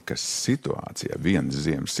panikas situācijā, vienas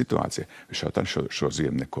ziemas situācijā, šo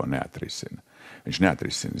ziemu neko neatrisina. Viņš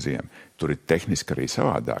neatrisina ziemu. Tur ir tehniski arī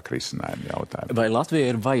savādāk risinājumi jautājumi. Vai Latvijai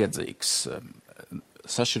ir vajadzīgs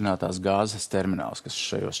sašķirinātās gāzes termināls, kas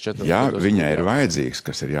šajos 4 Ja viņai ir vajadzīgs,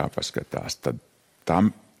 kas ir jāpaskatās,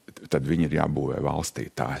 tad viņi ir jābūvē valstī.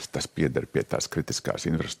 Tas pieder pie tās kritiskās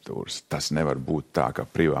infrastruktūras. Tas nevar būt tā, ka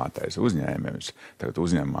privātais uzņēmējs tagad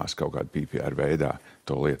uzņemās kaut kādu PPR veidā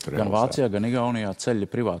to lietu realizēt. Gan Vācijā, gan Igaunijā ceļ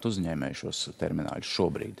privāti uzņēmēji šos termināļus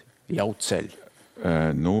šobrīd. Jau ceļ.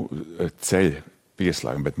 Ceļ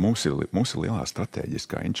pieslēgumi, bet mums ir lielā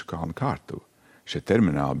strateģiskā Inčukalna kārtuva. Šie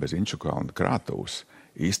termināli bez Inčukalna krātuves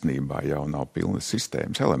īstenībā jau nav pilnas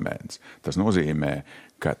sistēmas elements. Tas nozīmē,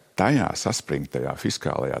 ka tajā saspringtajā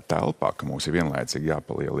fiskālajā telpā, ka mums ir vienlaicīgi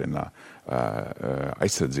jāpalielina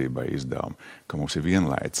aizsardzībai izdevumi, ka mums ir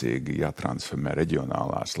vienlaicīgi jātransformē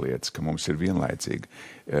reģionālās lietas, ka mums ir vienlaicīgi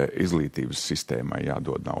izglītības sistēmai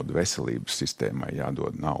jādod naudu, veselības sistēmai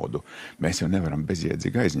jādod naudu. Mēs jau nevaram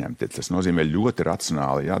bezjēdzīgi aizņemties. Tas nozīmē ļoti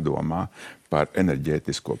racionāli jādomā par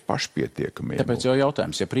enerģētisko pašpietiekamību. Tāpēc jau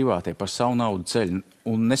jautājums, ja privātie par savu naudu ceļ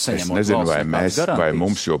un nesaņemot valsts nekādas garantijas, vai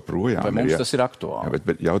mums joprojām vai mums tas ir aktuāli?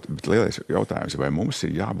 Bet lielais jautājums, vai mums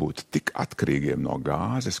ir jābūt tik atkarīgiem no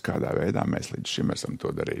gāzes, kādā veidā mēs līdz šim esam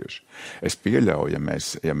to darījuši. Es pieļauju,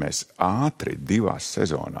 ja mēs ātri 2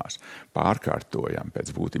 sezonās pārkārtojam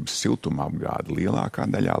pēc būtības siltuma apgādi lielākā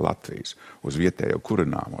daļā Latvijas uz vietējo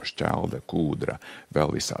kurināmo šķelda, kūdra,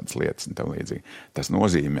 vēl visādas lietas un tam līdzīgi. Tas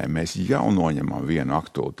nozīmē, mēs jau noņemam vienu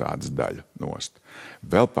aktualitātes daļu nost.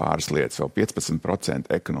 Vēl pāris lietas, vēl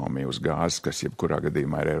 15% ekonomija uz gāzes, kas jebkurā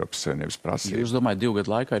gadījumā ir Eiropas Savienības prasība. Jūs domājat, 2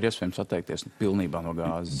 gadu laikā ir iespējams atteikties pilnībā no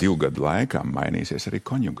gāzes? 2 gadu laikā mainīsies arī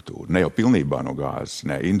konjunktūra. Ne jau pilnībā no gāzes,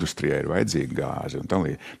 ne industrijai ir vajadzīga gāze un tā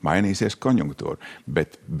līdzīgi. Mainīsies konjunktūra,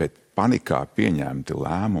 bet panikā pieņemti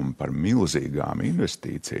lēmumi par milzīgām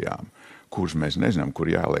investīcijām, kuras mēs nezinām,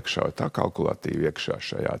 kur jāliek tā kalkulatīvi iekšā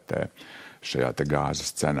šajā te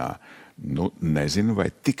gāzes cenā. Nezinu,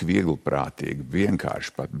 vai tik viegli prātīgi,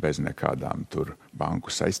 vienkārši pat bez nekādām tur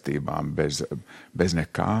banku saistībām, bez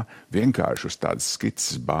nekā, vienkārši uz tādas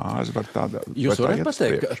skices bāzi var tāda. Jūs varat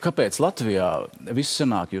pateikt, kāpēc Latvijā viss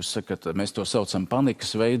sanāk, jūs sakat, mēs to saucam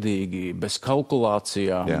panikas veidīgi, bez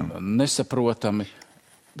kalkulācijām, nesaprotami,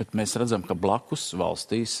 bet mēs redzam, ka blakus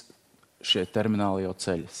valstīs šie termināli jau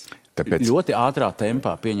ceļas. Tāpēc ļoti ātrā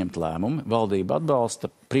tempā pieņemt lēmumu, valdība atbalsta,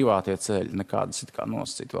 privātie ceļi, nekādas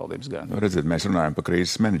nosacīta valdības garantijas. Redziet, mēs runājam par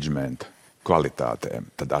krīzes menedžmentu kvalitātēm.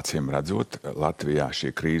 Tad acīm redzot, Latvijā šī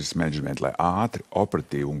krīzes menedžmenta, lai ātri,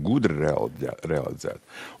 operatīvi un gudri realizētu,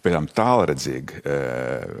 pēc tam tālredzīgi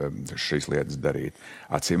šīs lietas darīt,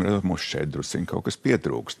 acīm redzot, mums šeit drusciņ kaut kas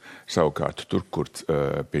pietrūkst. Savukārt, tur, kur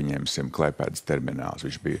pieņemsim Klaipēdas termināls,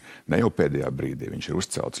 viņš bija ne jau pēdējā brīdī, viņš ir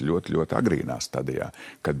uzcelts ļoti, ļoti agrīnā stadijā,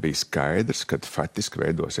 kad bija skaidrs, kad faktiski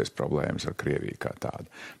veidosies problēmas ar Krieviju kā tādu.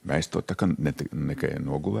 Mēs to tā kā nekai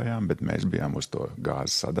nogulējām, bet mēs bijām uz to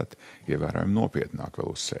gāzes sadati ievērojami nopietnāk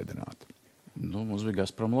vēl uzsēdināt. Mums bija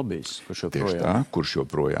Gazprom lobijs, kurš joprojām. Tieši tā, kurš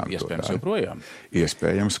joprojām. Iespējams joprojām.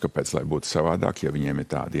 Iespējams, kāpēc, lai būtu savādāk, ja viņiem ir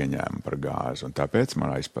tāda ieņēmuma par gāzi. Un tāpēc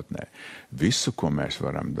manā izpratnē visu, ko mēs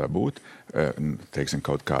varam dabūt, teiksim,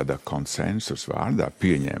 kaut kāda konsensus vārdā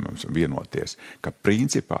pieņēmums un vienoties, ka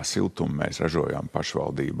principā siltumu mēs ražojām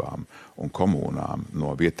pašvaldībām un komunām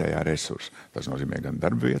no vietējā resursa. Tas nozīmē gan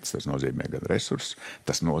darbvietas, tas nozīmē gan resursus,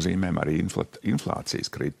 tas nozīmē arī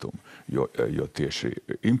inflācijas kritumu, jo tieši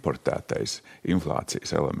importētais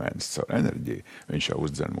inflācijas elements caur enerģiju, viņš jau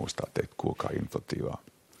uzdzen mūs, tā teikt, kokā inflatīvā.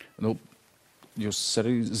 jūs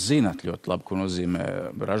arī zinat ļoti labi, ko nozīmē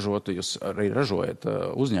ražot. Jūs arī ražojat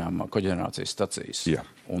uzņēmumā koģenerācijas stacijas. Jā.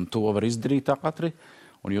 Un to var izdarīt ātri.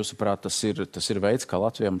 Un jūsuprāt, tas ir veids, kā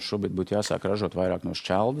Latvijā mums šobrīd būtu jāsāk ražot vairāk no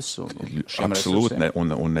šķeldes? Absolūti,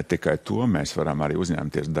 un ne tikai to, mēs varam arī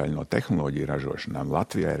uzņemties daļu no tehnoloģiju ražošanām.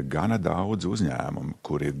 Latvijā ir gana daudz uzņēmumu,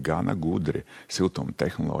 kur ir gana gudri siltuma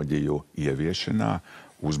tehnoloģiju ieviešanā,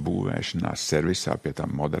 uzbūvēšanā, servisā, pie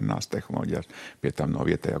tām modernās tehnoloģijās, pie tām no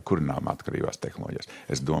vietējā kurināmā atkarībās tehnoloģijās.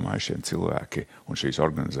 Es domāju, šiem cilvēki un šīs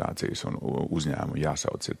organizācijas un uzņēmumi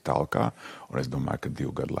jāsauc ir talkā, un es domāju, ka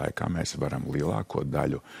 2 gadu laikā mēs varam lielāko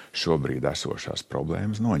daļu šobrīd esošās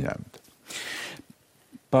problēmas noņemt.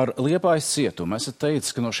 Par Liepājas cietumu esat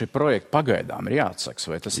teicis, ka no šī projekta pagaidām ir jāatsaks,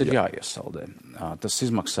 vai tas ir jāiesaldē. Tas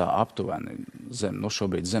izmaksā aptuveni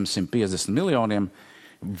šobrīd zem 150 miljoniem.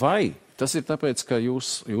 Vai tas ir tāpēc, ka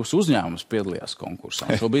jūs uzņēmums piedalījās konkursā?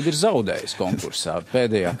 Šobrīd ir zaudējis konkursā.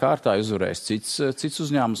 Pēdējā kārtā uzvarējis cits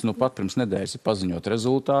uzņēmums, pat pirms nedēļas ir paziņot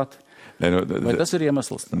rezultāti. Vai tas ir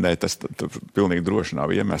iemesls? Nē, tas pilnīgi droši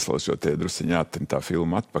nav iemesls, jo tie drusciņi jātin tā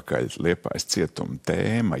filma atpakaļ. Liepājas cietuma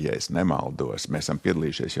tēma, ja es nemaldos, mēs esam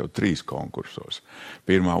piedalījušies jau 3 konkursos.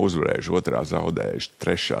 1. uzvarējuši, 2. zaudējuši,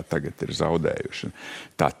 3. tagad ir zaudējuši.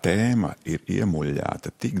 Tā tēma ir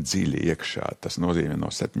iemuļļāta tik dziļi iekšā, tas nozīmē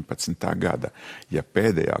no 17. gada. Ja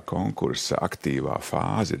pēdējā konkursa aktīvā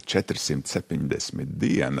fāze ir 470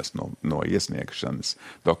 dienas no iesniegšanas,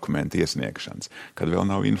 dokumentu iesniegšanas, kad vēl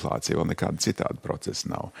nav inflācija, vēl nekāda citāda procesa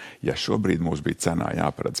nav. Ja šobrīd mums bija cenā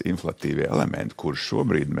jāparedz inflatīvie elementi, kurš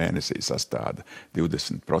šobrīd mēnesī sastāda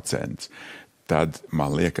 20%, tad,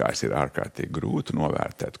 man liekas, ir ārkārtīgi grūti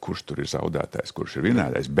novērtēt, kurš tur ir zaudētājs, kurš ir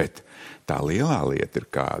vinētājs, bet tā lielā lieta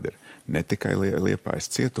ir kāda ir. Ne tikai Liepājas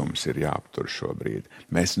cietums ir jāaptur šobrīd.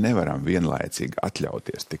 Mēs nevaram vienlaicīgi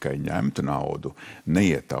atļauties tikai ņemt naudu,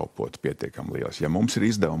 neietaupot pietiekami liels. Ja mums ir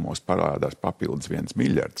izdevumos parādās papildus 1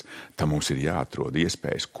 miljards, tad mums ir jāatrod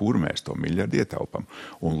iespējas, kur mēs to miljardu ietaupam.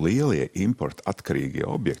 Un lielie importa atkarīgie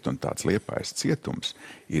objekti, un tāds Liepājas cietums,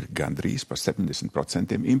 ir gandrīz par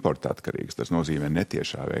 70% importa atkarīgs. Tas nozīmē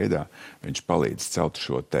netiešā veidā viņš palīdz celt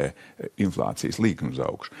šo te inflācijas līkni uz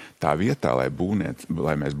augšu. Tā vietā, lai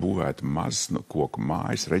mēs būvētu mazas koku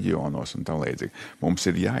mājas reģionos un tam līdzīgi, mums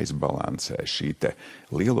ir jāizbalansē šī te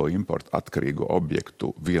lielo importu atkarīgo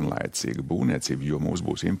objektu vienlaicīga būvniecība, jo mums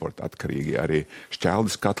būs importu atkarīgi arī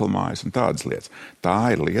šķeldes katlmājas un tādas lietas.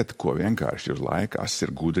 Tā ir lieta, ko vienkārši uz laika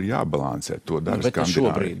ir gudri jābalansē. To dara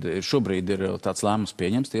Skandināvija. Šobrīd ir tāds lēmums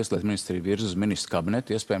pieņems, Tieslietu ministrija virza uz ministru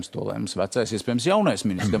kabinetu, iespējams to lēmums vecais, iespējams jaunais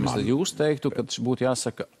ministrs kabinets. Tad jūs teiktu, ka būtu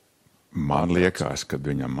jāsaka. Man liekas, ka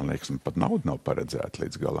viņam, pat nauda nav paredzēta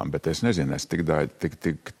līdz galam, bet es nezinu, es tik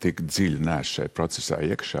dziļi neesmu šajā procesā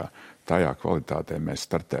iekšā. Tajā kvalitātē mēs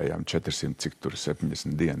startējām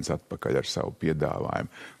 470 dienas atpakaļ ar savu piedāvājumu,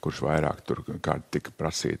 kurš vairāk tur kārt tika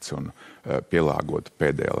prasīts un pielāgot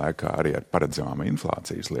pēdējā laikā arī ar paredzamām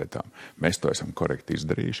inflācijas lietām. Mēs to esam korekti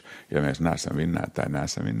izdarījuši. Ja mēs neesam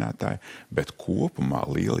vinnētāji, bet kopumā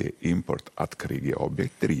lielie importa atkarīgie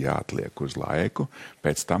objekti ir jāatliek uz laiku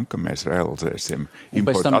pēc tam, ka mēs realizēsim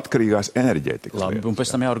importa atkarīgās enerģētikas lietas. Un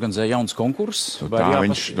pēc tam jāorganizē jauns konkurss? Tā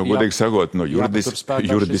viņš, godīgi sakot,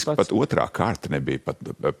 juridiski pat 2. kārta nebija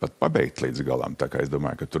pat pabeigta līdz galam, tā kā es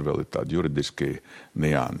domāju, ka tur vēl ir tādi juridiski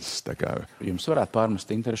nianses. Jums varētu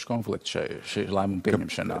pārmest interešu konfliktu šī lēmuma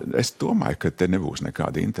pieņemšanā? Es domāju, ka te nebūs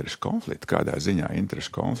nekāda interešu konflikta. Kādā ziņā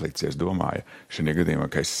interešu konflikts, es domāju, šajā gadījumā,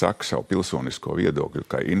 ka es saku savu pilsonisko viedokļu,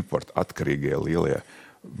 ka importa atkarīgie lielie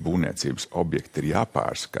būvniecības objekti ir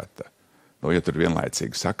jāpārskata. Ja tur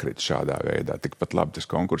vienlaicīgi sakrit šādā veidā, tikpat labi tas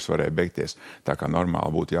konkurss varēja beigties tā kā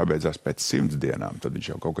normāli būtu jābeidzās pēc 100 dienām, tad viņš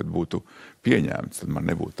jau kaut kad būtu pieņēmts, tad man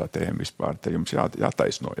nebūtu tā tēma vispār, te jums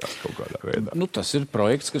jātaisnojās kaut kādā veidā. Tas ir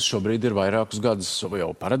projekts, kas šobrīd ir vairākus gadus jau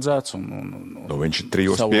paredzēts. Viņš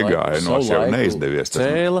 3 piegāja, jau neizdevies.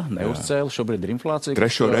 Neuzcēla, šobrīd ir inflācija.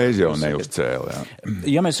 3. reizi jau neuzcēla.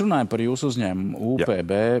 Ja mēs runājam par jūsu uzņēmumu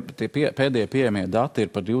UPB, tie pēdējie pieejamie dati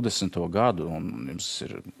ir par 20. gadu, un jums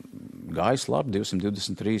ir gājis labi,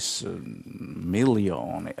 223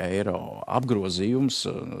 miljoni eiro apgrozījums,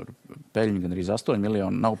 peļņa gan arī 8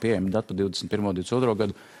 miljoni, nav pieejami dati par 21. un 22.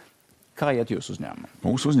 gadu. Kā iet jūsu uzņēmumam?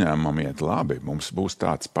 Mūsu uzņēmumam iet labi, mums būs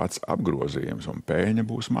tāds pats apgrozījums un peļņa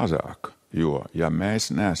būs mazāka. Jo, ja mēs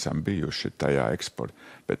neesam bijuši tajā eksporta,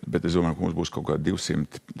 bet es domāju, ka mums būs kaut kā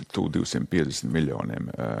 250 miljoniem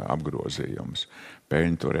apgrozījums.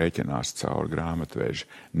 Peļņi to rēķinās cauri grāmatveži.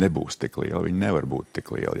 Nebūs tik liela, viņi nevar būt tik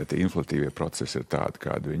liela, ja tie inflatīvie procesi ir tādi,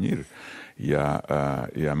 kādi viņi ir. Ja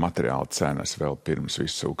materiāla cenas vēl pirms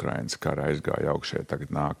visas Ukrainas kara aizgāja augšē,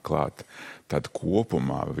 tagad nāk klāt, tad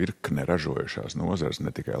kopumā virkne ražojušās nozares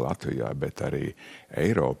ne tikai Latvijā, bet arī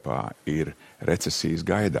Eiropā ir recesijas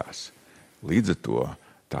gaidās. Līdz ar to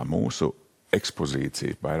tā mūsu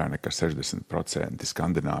ekspozīcija vairāk nekā 60%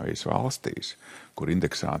 Skandināvijas valstīs, kur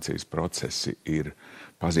indeksācijas procesi ir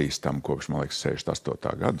pazīstami kopš, man liekas,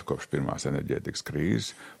 68. gada, kopš pirmās enerģētikas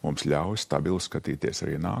krīzes, mums ļauj stabili skatīties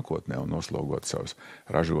arī nākotnē un noslogot savus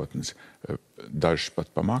ražotnes, dažas pat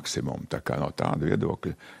pa maksimumu. Tā kā no tāda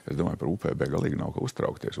viedokļa, es domāju, par UPB galīgi nav ko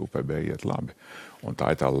uztraukties. UPB iet labi. Un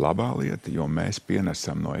tā ir tā labā lieta, jo mēs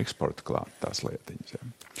pienesam no eksporta klāt tās lietiņas. Ja.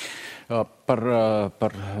 Par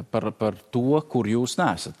to, kur jūs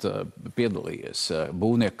neesat piedalījies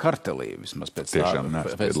būvnieku kartelī, vismaz pēc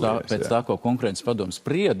tā, ko konkurences padoms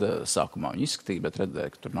sprieda sākumā viņi izskatīja, bet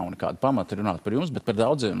redzēja, ka tur nav nekāda pamata runāt par jums, bet par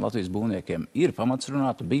daudziem Latvijas būvniekiem ir pamats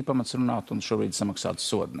runāt, bija pamats runāt un šobrīd samaksātas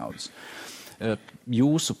soda naudas.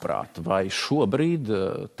 Jūsuprāt, vai šobrīd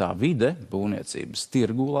tā vide būvniecības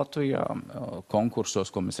tirgu Latvijā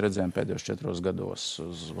konkursos, ko mēs redzējām pēdējos 4 gados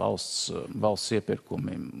uz valsts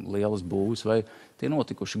iepirkumi, lielas būvis, vai tie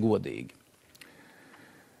notikuši godīgi?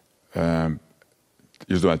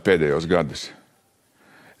 Jūs domājat pēdējos gadus?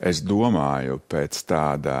 Es domāju, pēc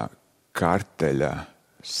tāda karteļa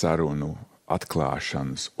sarunu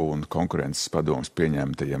atklāšanas un konkurences padomas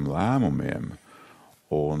pieņemtajiem lēmumiem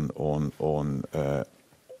un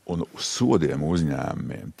sodiem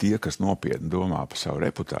uzņēmumiem, tie, kas nopietni domā par savu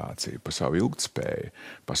reputāciju, par savu ilgtspēju,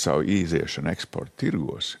 par savu iziešanu eksporta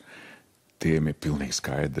tirgos, tiem ir pilnīgi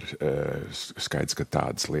skaidrs, ka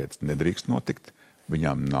tādas lietas nedrīkst notikt,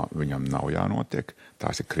 viņam nav jānotiek,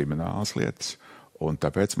 tās ir kriminālas lietas, un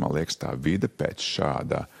tāpēc, man liekas, tā vide pēc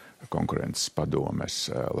šāda konkurences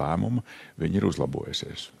padomes lēmuma, viņi ir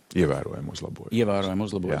uzlabojusies. Ievērojami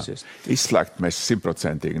uzlabojusies. Izslēgt mēs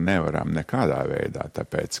 100% nevaram nekādā veidā,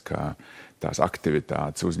 tāpēc, ka tās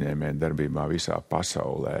aktivitātes uzņēmēju darbībā visā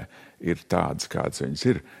pasaulē ir tādas, kādas viņas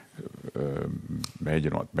ir,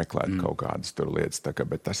 mēģinot meklēt kaut kādas tur lietas,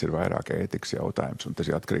 bet tas ir vairāk ētikas jautājums, un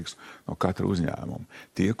tas ir atkarīgs no katra uzņēmuma.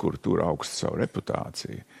 Tie, kur tur augstu savu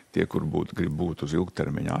reputāciju, tie, kur grib būt uz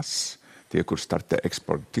ilgtermiņa ass, tie, kur startē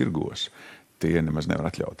eksporta tirgos, tie nemaz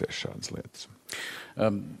nevar atļauties šādas lietas.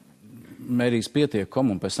 Mērijas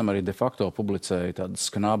Pietiekuma un pēc tam arī de facto publicēja tādas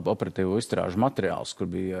skanabu operatīvo izstrāžu materiālus, kur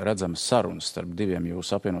bija redzamas sarunas starp diviem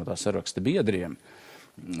jūsu apvienotā saraksta biedriem,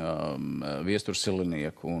 Viesturu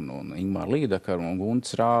Silinieku un Ingmāru Līdakaru un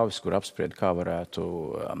Guntis Rāvis, kur apspried, kā varētu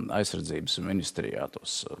aizsardzības ministrijā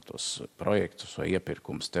tos projektus vai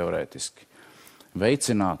iepirkumus teorētiski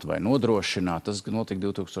veicināt vai nodrošināt. Tas notika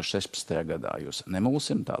 2016. gadā. Jūs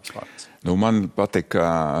nemulsināt tāds fakts? Man patīk, ka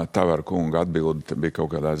Tavara kunga atbilde bija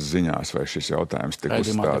kaut kādās ziņās, vai šis jautājums tika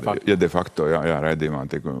uzstādīts. Ja de facto, jā, raidījumā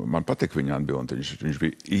tika. Man patīk viņa atbilde, viņš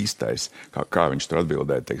bija īstais, kā viņš tur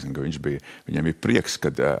atbildēja, teiksim, ka viņam bija prieks,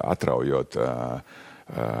 kad atraujot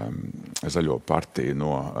Zaļo partiju no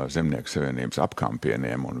Zemnieku savienības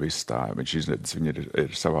apkampieniem un viss tā, viņš izredzes, viņi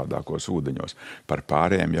ir savādākos ūdeņos. Par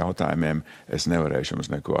pārējiem jautājumiem es nevarēšu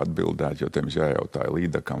jums neko atbildēt, jo tiem jājautāja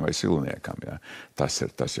Līdakam vai Silniekam. Ja. Tas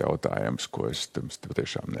ir tas jautājums, ko es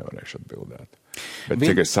tiešām nevarēšu atbildēt. Bet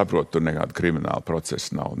cik es saprotu, tur nekāda krimināla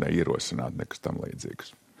procesa nav neierosināt, nekas tam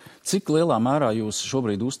līdzīgs. Cik lielā mērā jūs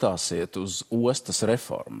šobrīd uzstāsiet uz ostas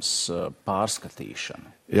reformas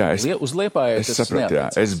pārskatīšanu? Jā, uz Liepājas es sapratu, jā.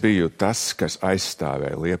 Es biju tas, kas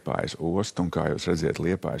aizstāvēja Liepājas ostu, un kā jūs redziet,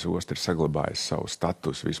 Liepājas osta ir saglabājis savu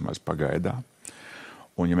statusu vismaz pagaidā.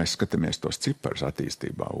 Un ja mēs skatāmies tos ciparus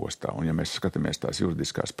attīstībā ostā, un ja mēs skatāmies tās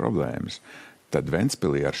juridiskās problēmas, tad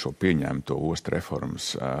Ventspilī ar šo pieņemto ostu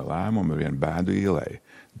reformas lēmumu vien bēdu ielēja.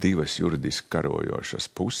 2 juridiski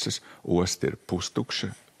karojošas puses, osta ir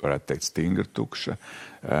pustukša, varētu teikt stingri tukša,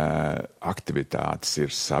 aktivitātes ir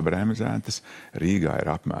sabremzētas, Rīgā ir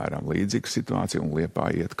apmēram līdzīga situācija un Liepā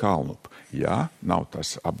iet kalnup. Jā, nav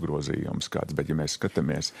tas apgrozījums kāds, bet ja mēs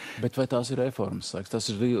skatāmies... Bet vai tās ir reformas sekas? Tas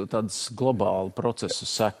ir tādas globāla procesu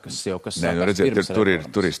sekas jau, kas sākās pirms reformas?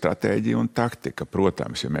 Tur ir stratēģija un taktika.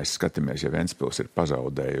 Protams, ja mēs skatāmies, ja Ventspils ir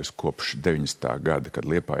pazaudējusi kopš 90. gada, kad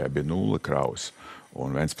Liepājā bija 0 kraus,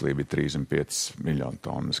 un Ventspilī bija 35 miljonu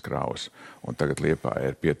tonnas kraus, un tagad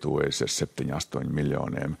Liepāja ir pietuvojies ar 7-8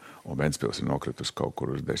 miljoniem, un Ventspils ir nokritus kaut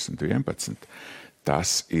kur uz 10-11.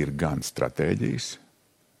 Tas ir gan stratēģijas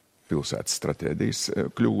pilsētas stratēģijas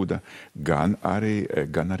kļūda, gan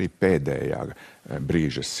arī pēdējā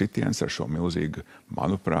brīža sitiens ar šo milzīgu,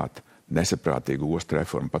 manuprāt, nesaprātīgu ostu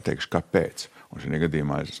reformu. Pateikšu, kāpēc. Un šajā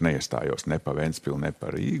gadījumā es neiestājos ne pa Ventspili, ne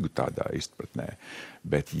pa Rīgu tādā izpratnē.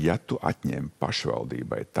 Bet ja tu atņem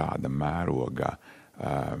pašvaldībai tāda mēroga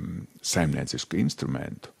saimniecisku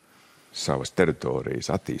instrumentu savas teritorijas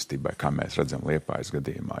attīstībai, kā mēs redzam Liepājas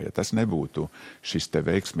gadījumā, ja tas nebūtu šis te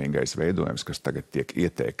veiksmīgais veidojums, kas tagad tiek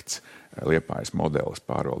ieteikts Liepājas modelis,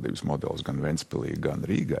 pārvaldības modelis gan Ventspilī, gan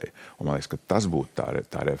Rīgai, un man liekas, ka tas būtu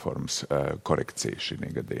tā reformas korekcija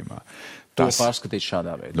šī gadījumā. To pārskatīt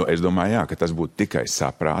šādā veidā. Nu, es domāju, jā, ka tas būtu tikai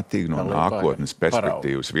saprātīgi no nākotnes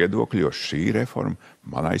perspektīvas viedokļa, jo šī reforma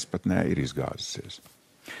manā izpratnē ir izgāzusies.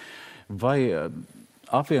 Vai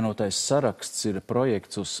apvienotais saraksts ir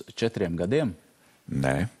projekts uz 4 gadiem?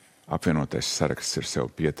 Nē, apvienotais saraksts ir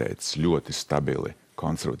sev pieteicis ļoti stabili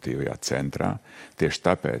konservatīvajā centrā. Tieši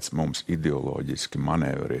tāpēc mums ideoloģiski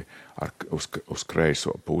manevri uz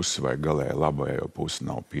kreiso pusi vai galēji labējo pusi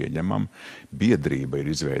nav pieņemama. Biedrība ir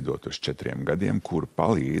izveidota uz 4 gadiem, kur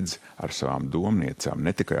palīdz ar savām domniecām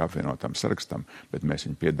ne tikai apvienotam sarakstam, bet mēs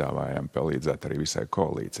viņu piedāvājam palīdzēt arī visai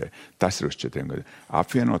koalīcijai. Tas ir uz 4 gadiem.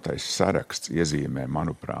 Apvienotais saraksts iezīmē,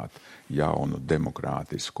 manuprāt, jaunu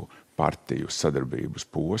demokrātisku partiju sadarbības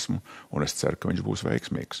posmu, un es ceru, ka viņš būs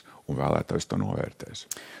veiksmīgs, un vēlētājs to novērtēs.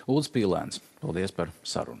 Uldis Pīlēns, paldies par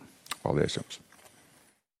sarunu. Paldies jums.